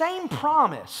the same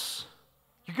promise.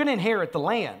 You're going to inherit the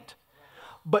land.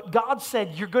 But God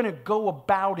said you're going to go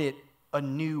about it a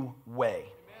new way.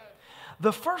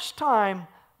 The first time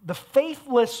the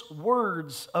faithless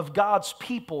words of God's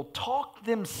people talked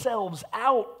themselves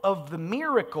out of the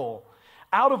miracle,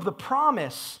 out of the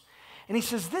promise. And he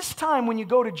says, this time when you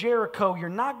go to Jericho, you're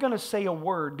not going to say a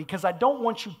word because I don't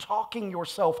want you talking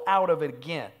yourself out of it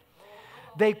again.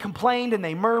 They complained and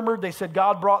they murmured. They said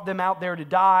God brought them out there to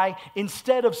die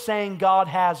instead of saying God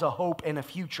has a hope and a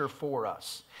future for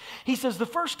us. He says the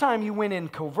first time you went in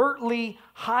covertly,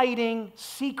 hiding,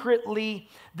 secretly,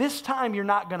 this time you're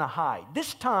not going to hide.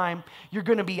 This time you're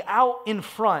going to be out in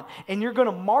front and you're going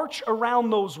to march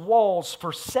around those walls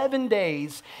for 7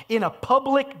 days in a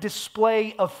public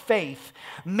display of faith,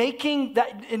 making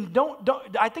that, and don't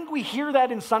I think we hear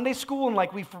that in Sunday school and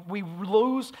like we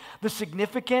lose the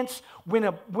significance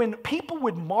when people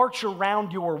would march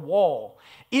around your wall.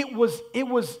 It was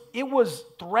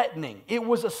threatening. It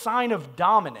was a sign of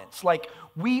dominance. Like,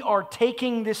 we are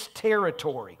taking this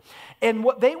territory. And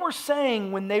what they were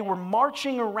saying when they were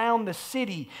marching around the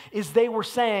city is they were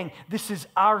saying, this is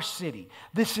our city.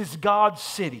 This is God's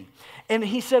city. And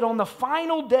he said, on the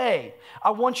final day,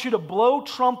 I want you to blow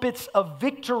trumpets of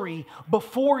victory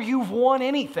before you've won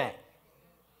anything.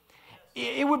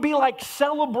 It would be like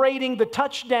celebrating the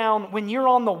touchdown when you're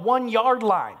on the 1 yard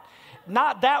line.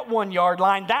 Not that 1 yard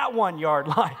line, that 1 yard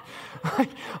line.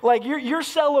 Like you're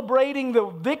celebrating the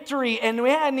victory and we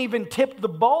hadn't even tipped the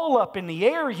ball up in the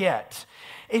air yet.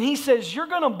 And he says, you're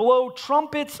going to blow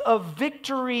trumpets of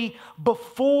victory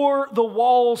before the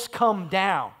walls come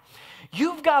down.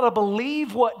 You've got to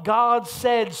believe what God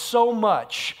said so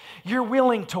much. You're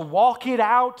willing to walk it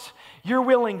out. You're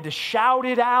willing to shout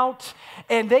it out.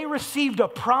 And they received a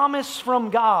promise from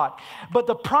God. But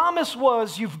the promise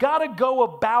was you've got to go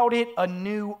about it a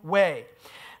new way.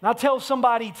 And I'll tell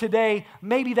somebody today,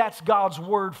 maybe that's God's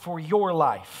word for your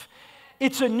life.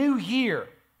 It's a new year,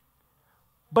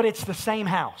 but it's the same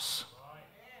house.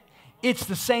 It's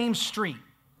the same street.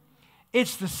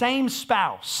 It's the same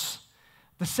spouse,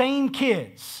 the same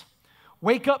kids.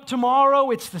 Wake up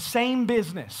tomorrow, it's the same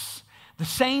business, the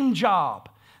same job,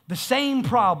 the same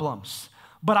problems.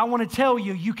 But I want to tell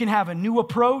you, you can have a new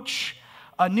approach,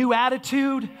 a new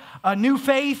attitude, a new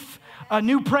faith, a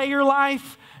new prayer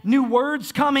life, new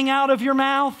words coming out of your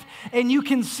mouth, and you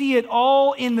can see it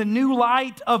all in the new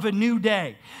light of a new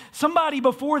day. Somebody,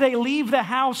 before they leave the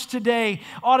house today,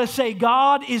 ought to say,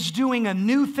 God is doing a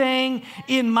new thing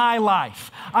in my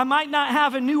life. I might not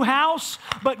have a new house,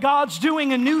 but God's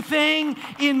doing a new thing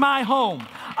in my home.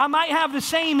 I might have the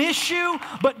same issue,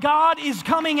 but God is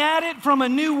coming at it from a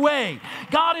new way.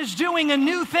 God is doing a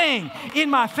new thing in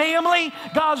my family.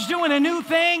 God's doing a new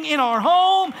thing in our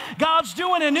home. God's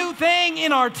doing a new thing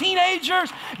in our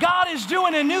teenagers. God is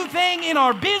doing a new thing in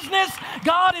our business.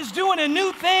 God is doing a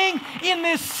new thing in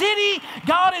this city.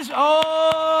 God is,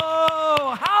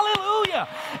 oh, hallelujah.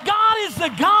 God is the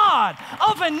God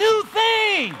of a new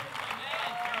thing.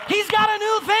 He's got a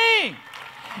new thing.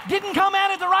 Didn't come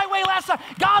at it the right way last time.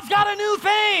 God's got a new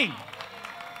thing.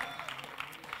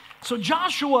 So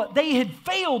Joshua, they had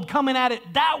failed coming at it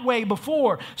that way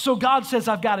before. So God says,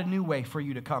 I've got a new way for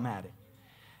you to come at it.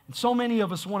 And so many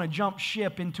of us want to jump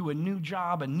ship into a new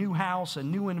job, a new house, a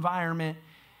new environment.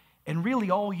 And really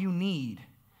all you need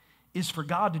is for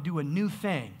God to do a new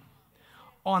thing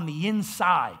on the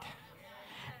inside.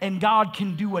 And God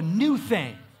can do a new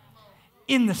thing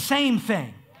in the same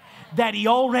thing that He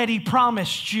already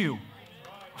promised you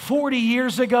 40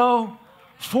 years ago,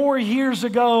 4 years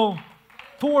ago,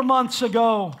 4 months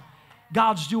ago.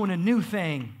 God's doing a new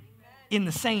thing in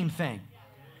the same thing.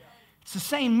 It's the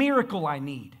same miracle I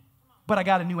need, but I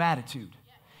got a new attitude.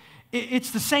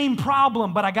 It's the same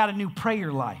problem, but I got a new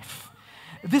prayer life.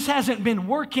 This hasn't been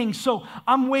working, so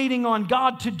I'm waiting on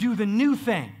God to do the new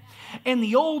thing. And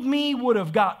the old me would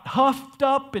have got huffed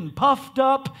up and puffed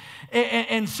up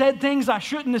and said things I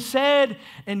shouldn't have said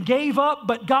and gave up,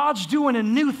 but God's doing a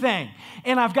new thing.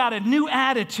 And I've got a new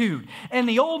attitude. And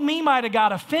the old me might have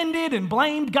got offended and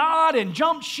blamed God and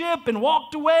jumped ship and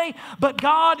walked away, but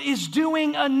God is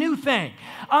doing a new thing.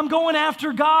 I'm going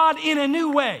after God in a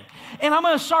new way. And I'm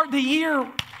going to start the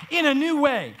year in a new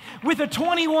way with a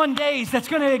 21 days that's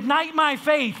going to ignite my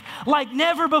faith like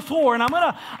never before. And I'm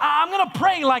going to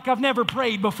pray like I've never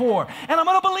prayed before. And I'm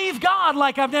going to believe God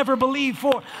like I've never believed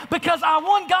before, because I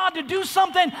want God to do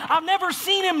something I've never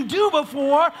seen Him do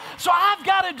before. So I've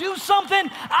got to do something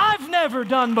I've never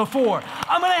done before.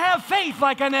 I'm going to have faith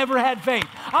like I never had faith.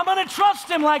 I'm going to trust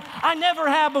Him like I never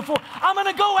have before. I'm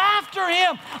going to go after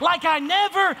Him like I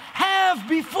never have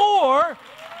before,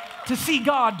 to see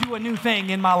God do a new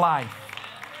thing in my life.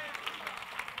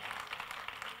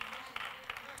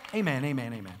 Amen,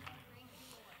 amen, amen.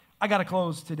 I got to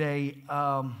close today.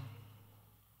 I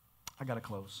got to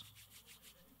close.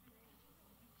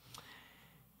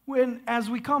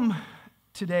 As we come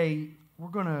today, we're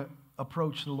going to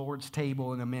approach the Lord's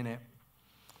table in a minute.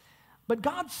 But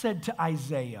God said to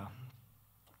Isaiah,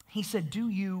 He said, do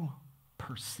you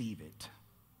perceive it?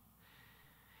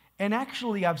 And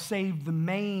actually, I've saved the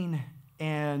main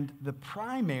and the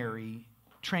primary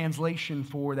translation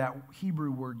for that Hebrew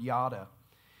word yada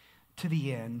to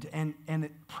the end. And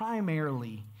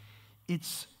primarily,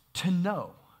 it's to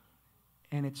know,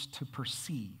 and it's to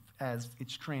perceive, as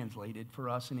it's translated for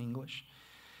us in English.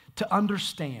 To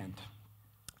understand.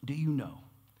 Do you know?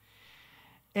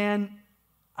 And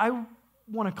I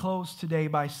want to close today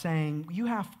by saying you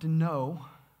have to know,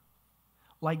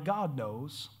 like God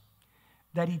knows,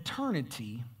 that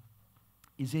eternity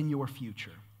is in your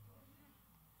future.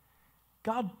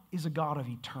 God is a God of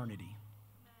eternity.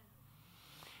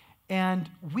 And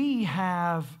we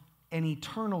have an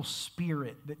eternal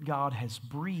spirit that God has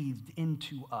breathed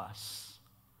into us.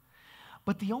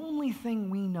 But the only thing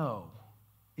we know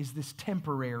is this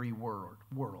temporary world.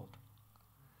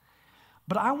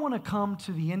 But I want to come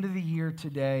to the end of the year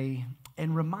today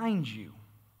and remind you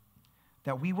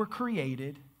that we were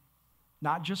created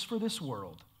not just for this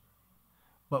world,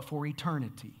 but for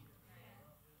eternity.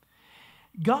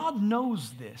 God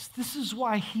knows this. This is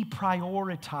why He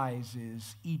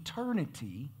prioritizes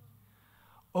eternity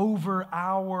over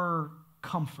our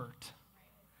comfort,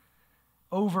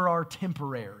 over our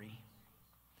temporary,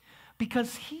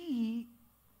 because He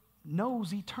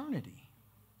knows eternity.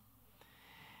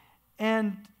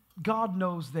 And God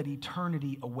knows that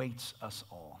eternity awaits us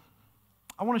all.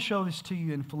 I want to show this to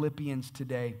you in Philippians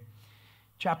today.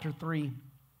 Chapter 3, it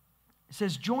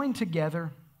says, join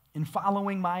together in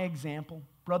following my example,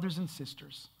 brothers and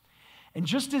sisters. And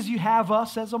just as you have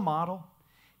us as a model,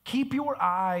 keep your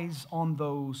eyes on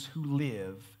those who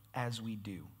live as we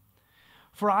do.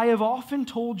 For I have often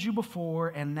told you before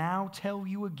and now tell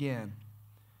you again.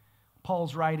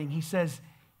 Paul's writing, he says,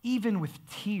 even with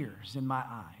tears in my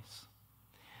eyes,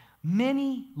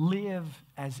 many live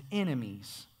as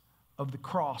enemies of the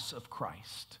cross of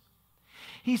Christ.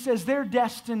 He says their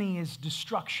destiny is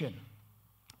destruction.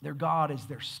 Their God is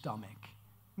their stomach,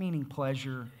 meaning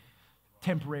pleasure,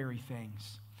 temporary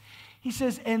things. He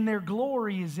says, and their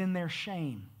glory is in their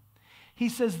shame. He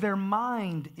says their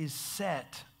mind is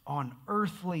set on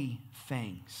earthly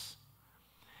things.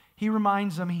 He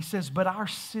reminds them, he says, but our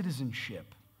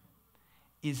citizenship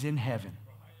is in heaven.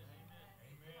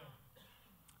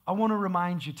 I want to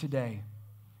remind you today,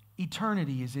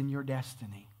 eternity is in your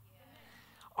destiny.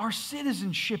 Our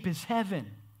citizenship is heaven.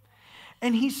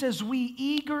 And he says, we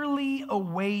eagerly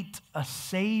await a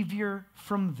Savior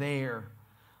from there,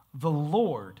 the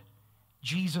Lord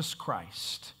Jesus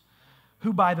Christ,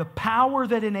 who by the power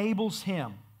that enables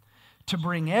him to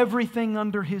bring everything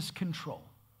under his control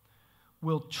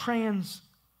will transform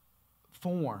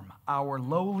our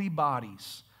lowly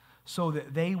bodies so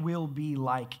that they will be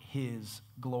like his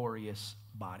glorious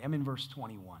body. I'm in verse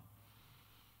 21.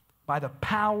 By the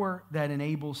power that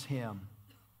enables him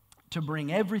to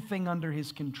bring everything under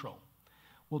his control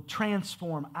will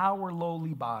transform our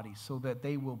lowly bodies so that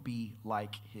they will be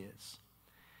like his.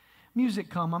 Music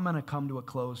come. I'm going to come to a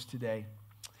close today.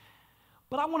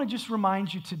 But I want to just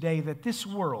remind you today that this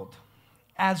world,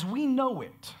 as we know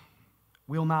it,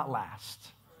 will not last.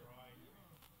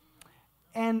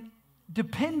 And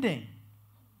depending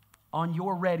on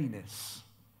your readiness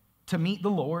to meet the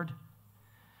Lord,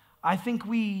 I think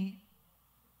we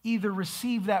either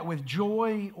receive that with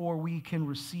joy or we can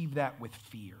receive that with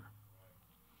fear.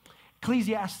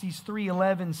 Ecclesiastes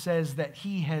 3:11 says that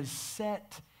he has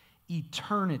set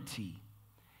eternity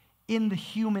in the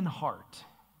human heart.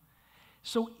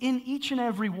 So in each and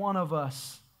every one of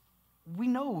us, we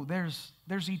know there's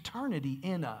eternity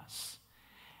in us.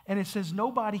 And it says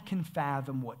nobody can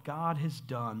fathom what God has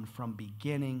done from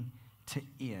beginning to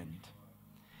end.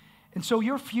 And so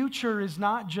your future is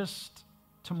not just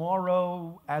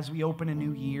tomorrow as we open a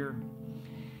new year.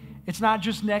 It's not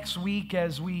just next week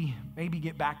as we maybe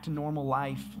get back to normal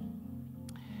life.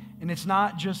 And it's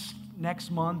not just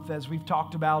next month as we've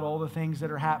talked about all the things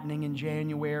that are happening in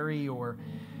January or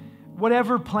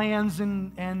whatever plans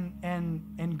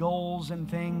and goals and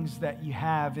things that you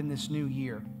have in this new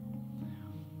year.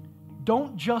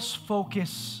 Don't just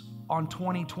focus on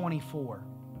 2024,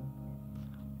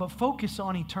 but focus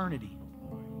on eternity.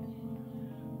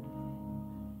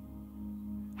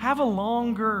 Have a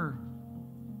longer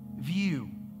view.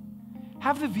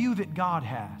 Have the view that God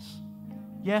has.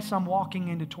 Yes, I'm walking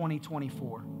into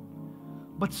 2024,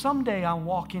 but someday I'll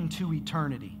walk into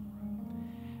eternity.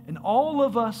 And all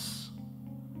of us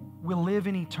will live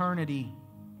in eternity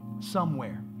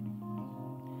somewhere.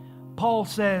 Paul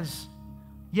says,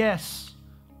 yes,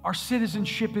 our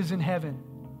citizenship is in heaven.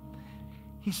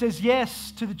 He says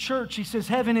yes to the church. He says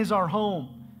heaven is our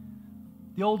home.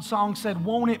 The old song said,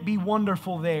 won't it be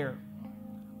wonderful there?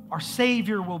 Our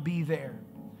Savior will be there.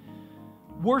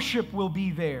 Worship will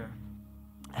be there.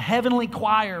 A heavenly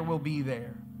choir will be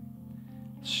there.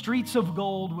 Streets of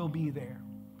gold will be there.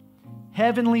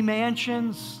 Heavenly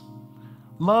mansions,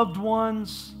 loved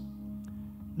ones,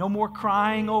 no more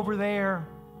crying over there,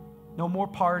 no more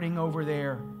parting over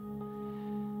there.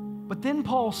 But then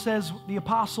Paul says, the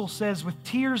apostle says with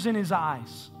tears in his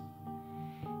eyes,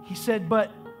 he said,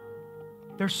 but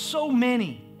there's so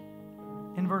many,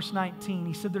 in verse 19,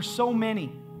 he said, there's so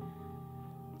many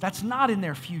that's not in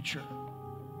their future.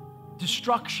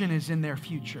 Destruction is in their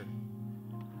future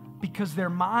because their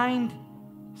mind,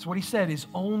 that's what he said, is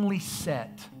only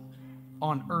set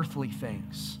on earthly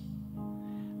things.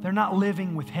 They're not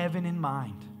living with heaven in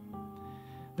mind.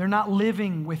 They're not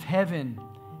living with heaven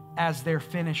as their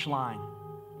finish line.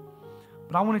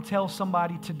 But I want to tell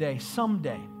somebody today,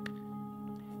 someday,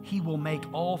 he will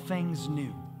make all things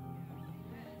new.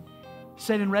 It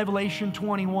said in Revelation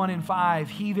 21:5,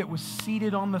 he that was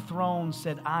seated on the throne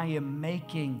said, I am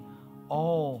making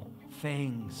all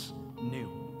things new.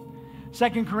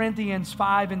 2 Corinthians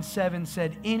 5:7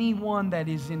 said, anyone that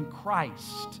is in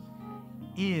Christ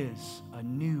is a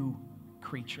new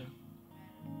creature.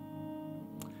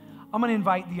 I'm going to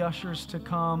invite the ushers to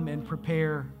come and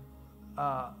prepare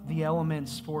the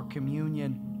elements for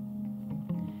communion.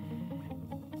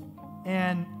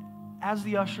 And as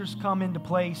the ushers come into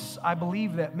place, I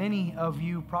believe that many of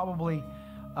you probably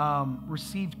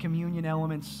received communion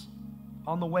elements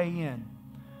on the way in.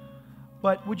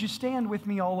 But would you stand with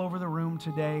me all over the room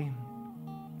today?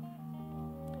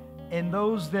 And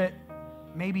those that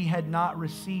maybe had not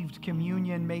received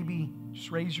communion, maybe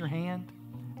just raise your hand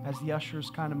as the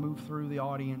ushers kind of move through the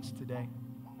audience today.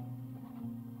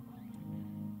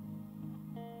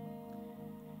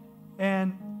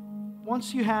 And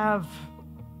once you have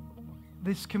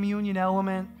this communion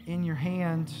element in your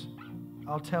hand,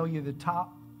 I'll tell you the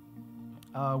top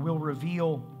will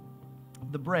reveal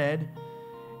the bread,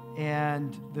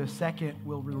 and the second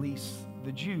will release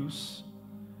the juice.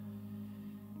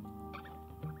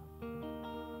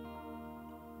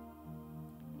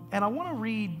 And I want to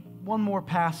read one more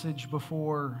passage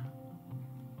before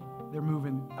they're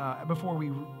moving, before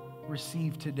we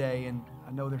receive today, and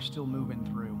I know they're still moving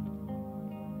through.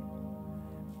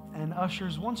 And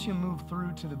ushers, once you move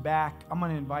through to the back, I'm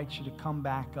going to invite you to come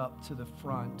back up to the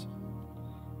front.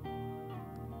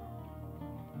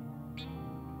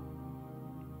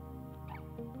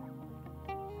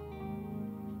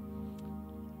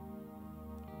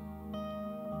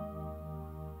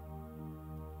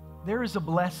 there is a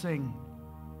blessing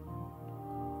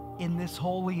in this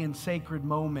holy and sacred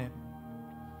moment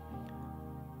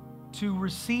to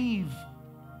receive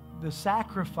the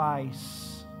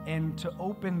sacrifice and to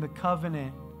open the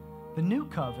covenant, the new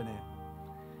covenant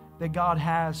that God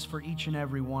has for each and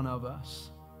every one of us.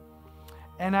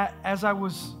 And as I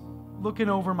was looking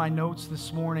over my notes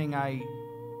this morning, I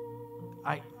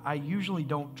usually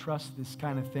don't trust this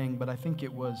kind of thing, but I think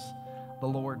it was the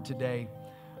Lord today.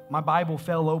 My Bible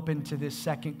fell open to this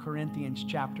 2 Corinthians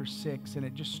chapter 6, and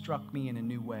it just struck me in a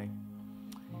new way.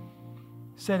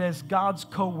 It said, as God's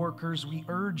co-workers, we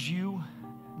urge you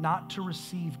not to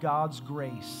receive God's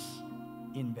grace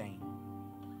in vain.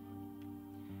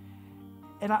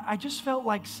 And I just felt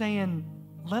like saying,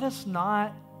 let us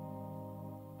not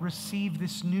receive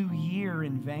this new year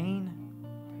in vain.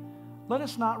 Let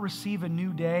us not receive a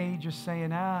new day just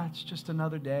saying, it's just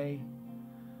another day.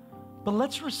 But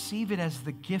let's receive it as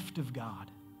the gift of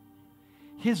God.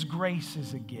 His grace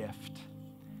is a gift.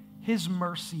 His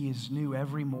mercy is new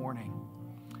every morning.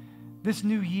 This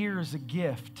new year is a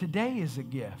gift. Today is a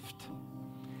gift.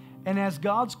 And as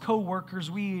God's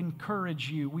co-workers, we urge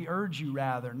you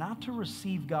not to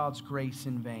receive God's grace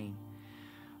in vain.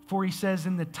 For he says,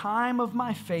 in the time of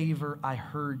my favor, I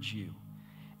heard you.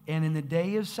 And in the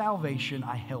day of salvation,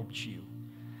 I helped you.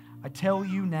 I tell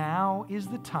you, now is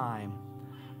the time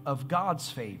of God's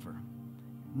favor.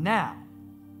 Now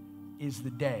is the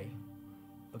day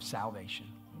of salvation.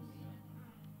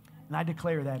 And I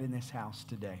declare that in this house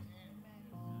today.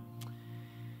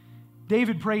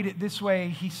 David prayed it this way.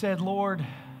 He said, Lord,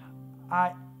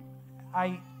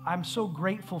 I'm so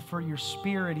grateful for your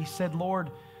Spirit. He said,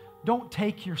 Lord, don't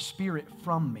take your Spirit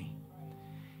from me.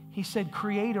 He said,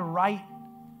 create a right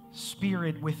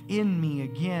spirit within me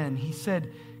again. He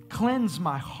said, cleanse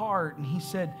my heart. And he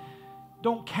said,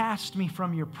 don't cast me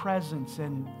from your presence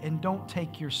and don't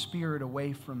take your Spirit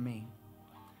away from me.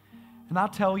 And I'll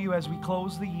tell you, as we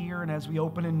close the year and as we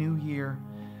open a new year,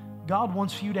 God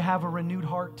wants you to have a renewed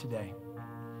heart today.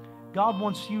 God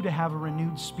wants you to have a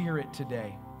renewed spirit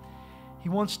today. He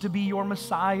wants to be your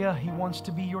Messiah. He wants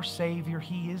to be your Savior.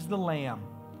 He is the Lamb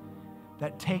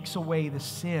that takes away the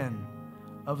sin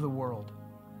of the world.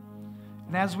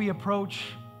 And as we approach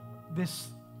this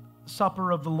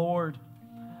supper of the Lord,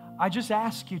 I just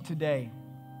ask you today,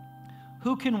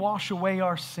 who can wash away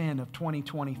our sin of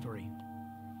 2023?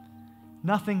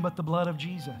 Nothing but the blood of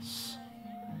Jesus.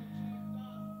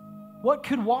 What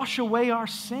could wash away our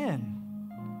sin?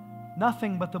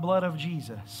 Nothing but the blood of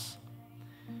Jesus.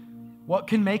 What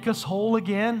can make us whole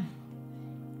again?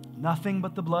 Nothing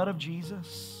but the blood of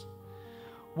Jesus.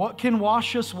 What can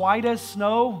wash us white as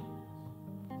snow?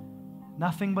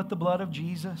 Nothing but the blood of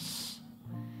Jesus.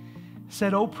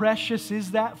 Said, oh, precious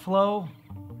is that flow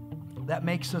that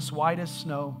makes us white as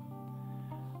snow.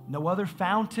 No other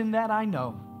fountain that I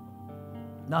know.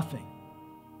 Nothing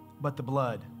but the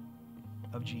blood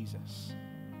of Jesus.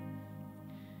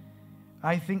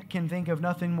 I can think of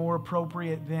nothing more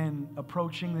appropriate than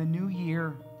approaching the new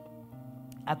year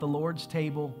at the Lord's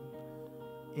table,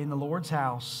 in the Lord's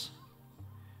house,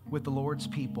 with the Lord's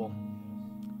people.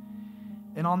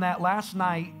 And on that last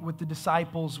night with the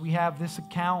disciples, we have this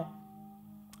account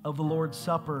of the Lord's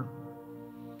Supper.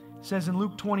 It says in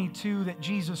Luke 22 that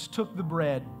Jesus took the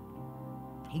bread,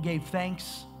 he gave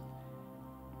thanks,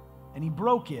 and he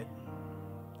broke it,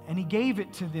 and he gave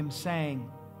it to them, saying,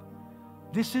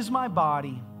 this is my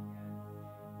body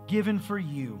given for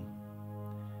you.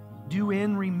 Do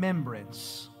in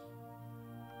remembrance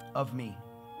of me.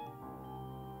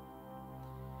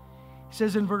 He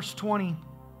says in verse 20, he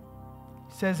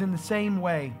says, in the same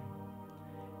way,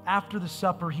 after the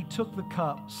supper, he took the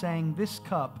cup, saying, this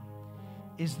cup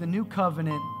is the new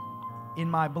covenant in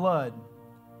my blood,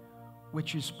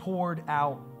 which is poured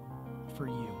out for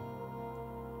you.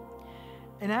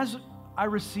 And as I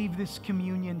receive this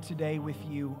communion today with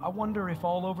you, I wonder if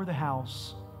all over the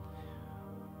house,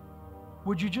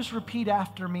 would you just repeat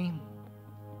after me?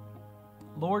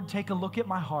 Lord, take a look at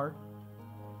my heart.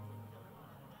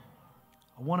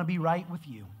 I want to be right with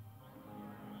you.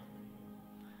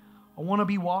 I want to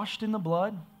be washed in the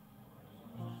blood.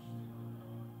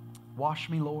 Wash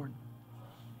me, Lord.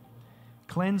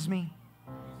 Cleanse me.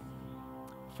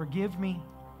 Forgive me.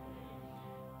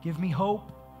 Give me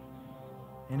hope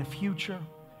and a future.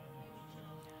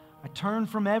 I turn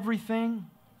from everything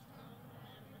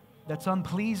that's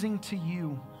unpleasing to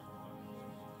you.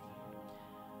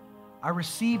 I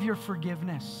receive your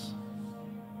forgiveness.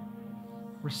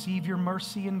 Receive your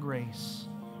mercy and grace.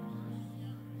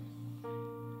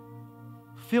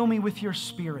 Fill me with your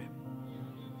Spirit.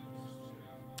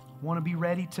 I want to be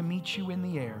ready to meet you in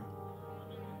the air.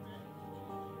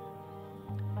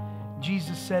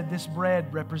 Jesus said, "This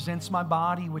bread represents my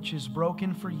body, which is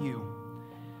broken for you.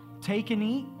 Take and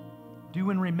eat,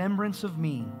 do in remembrance of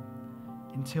me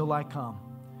until I come."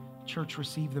 Church,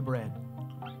 receive the bread.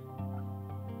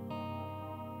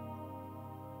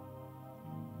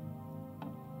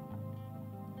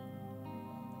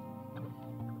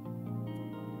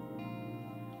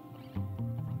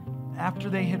 After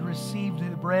they had received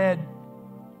the bread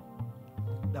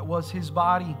that was his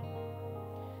body,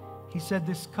 he said,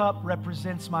 "This cup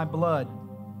represents my blood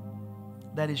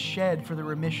that is shed for the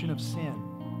remission of sin."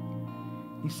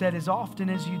 He said, "As often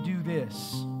as you do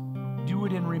this, do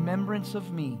it in remembrance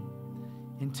of me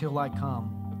until I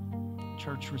come."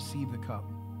 Church, receive the cup.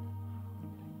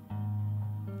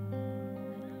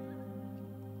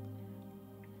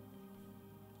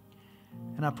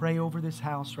 And I pray over this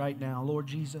house right now, Lord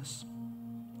Jesus.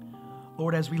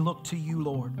 Lord, as we look to you,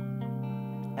 Lord,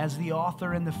 as the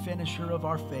author and the finisher of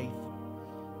our faith,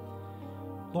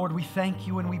 Lord, we thank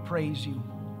you and we praise you.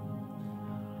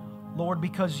 Lord,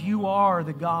 because you are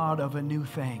the God of a new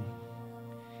thing.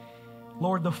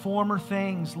 Lord, the former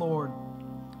things, Lord,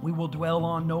 we will dwell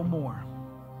on no more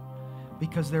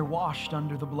because they're washed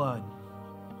under the blood.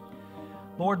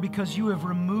 Lord, because you have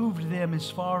removed them as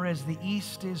far as the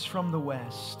east is from the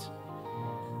west.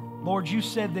 Lord, you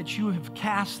said that you have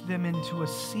cast them into a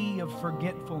sea of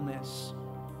forgetfulness.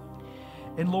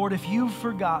 And Lord, if you've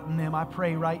forgotten them, I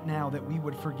pray right now that we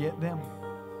would forget them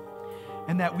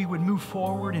and that we would move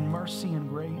forward in mercy and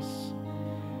grace.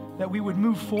 That we would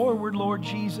move forward, Lord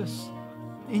Jesus,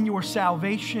 in your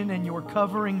salvation and your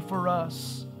covering for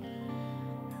us.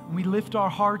 We lift our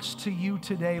hearts to you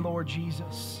today, Lord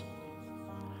Jesus.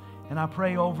 And I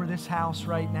pray over this house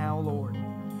right now, Lord,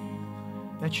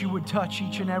 that you would touch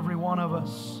each and every one of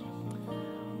us.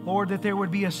 Lord, that there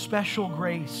would be a special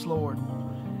grace, Lord.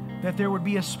 That there would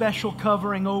be a special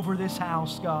covering over this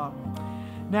house, God.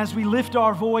 And as we lift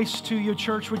our voice to you,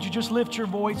 church, would you just lift your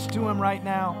voice to him right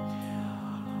now?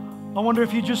 I wonder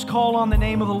if you just call on the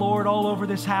name of the Lord all over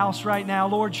this house right now.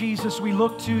 Lord Jesus, we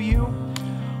look to you.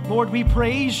 Lord, we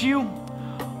praise you.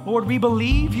 Lord, we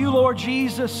believe you, Lord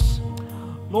Jesus.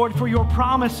 Lord, for your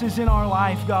promises in our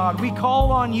life, God. We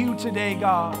call on you today,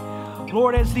 God.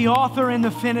 Lord, as the author and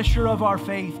the finisher of our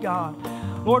faith, God.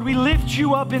 Lord, we lift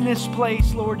you up in this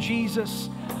place, Lord Jesus.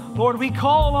 Lord, we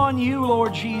call on you,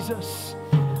 Lord Jesus.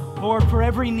 Lord, for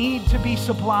every need to be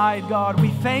supplied, God. We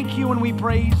thank you and we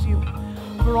praise you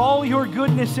for all your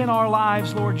goodness in our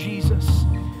lives, Lord Jesus.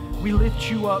 We lift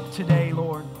you up today,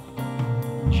 Lord.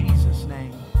 In Jesus'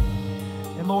 name.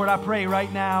 And Lord, I pray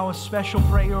right now a special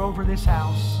prayer over this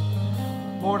house.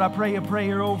 Lord, I pray a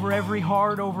prayer over every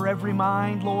heart, over every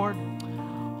mind, Lord.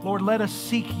 Lord, let us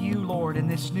seek you, Lord, in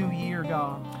this new year,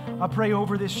 God. I pray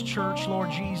over this church,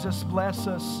 Lord Jesus. Bless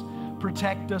us,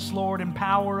 protect us, Lord,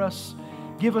 empower us.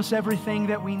 Give us everything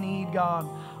that we need, God.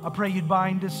 I pray you'd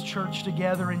bind this church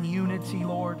together in unity,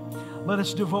 Lord. Let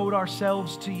us devote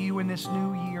ourselves to you in this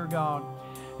new year, God.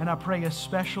 And I pray a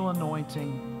special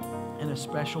anointing and a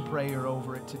special prayer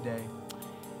over it today.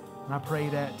 And I pray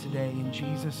that today in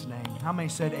Jesus' name. How many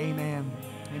said amen?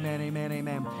 Amen, amen,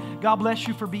 amen. God bless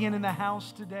you for being in the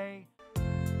house today.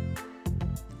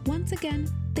 Once again,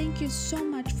 thank you so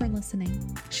much for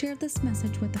listening. Share this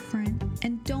message with a friend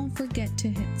and don't forget to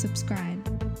hit subscribe.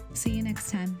 See you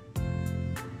next time.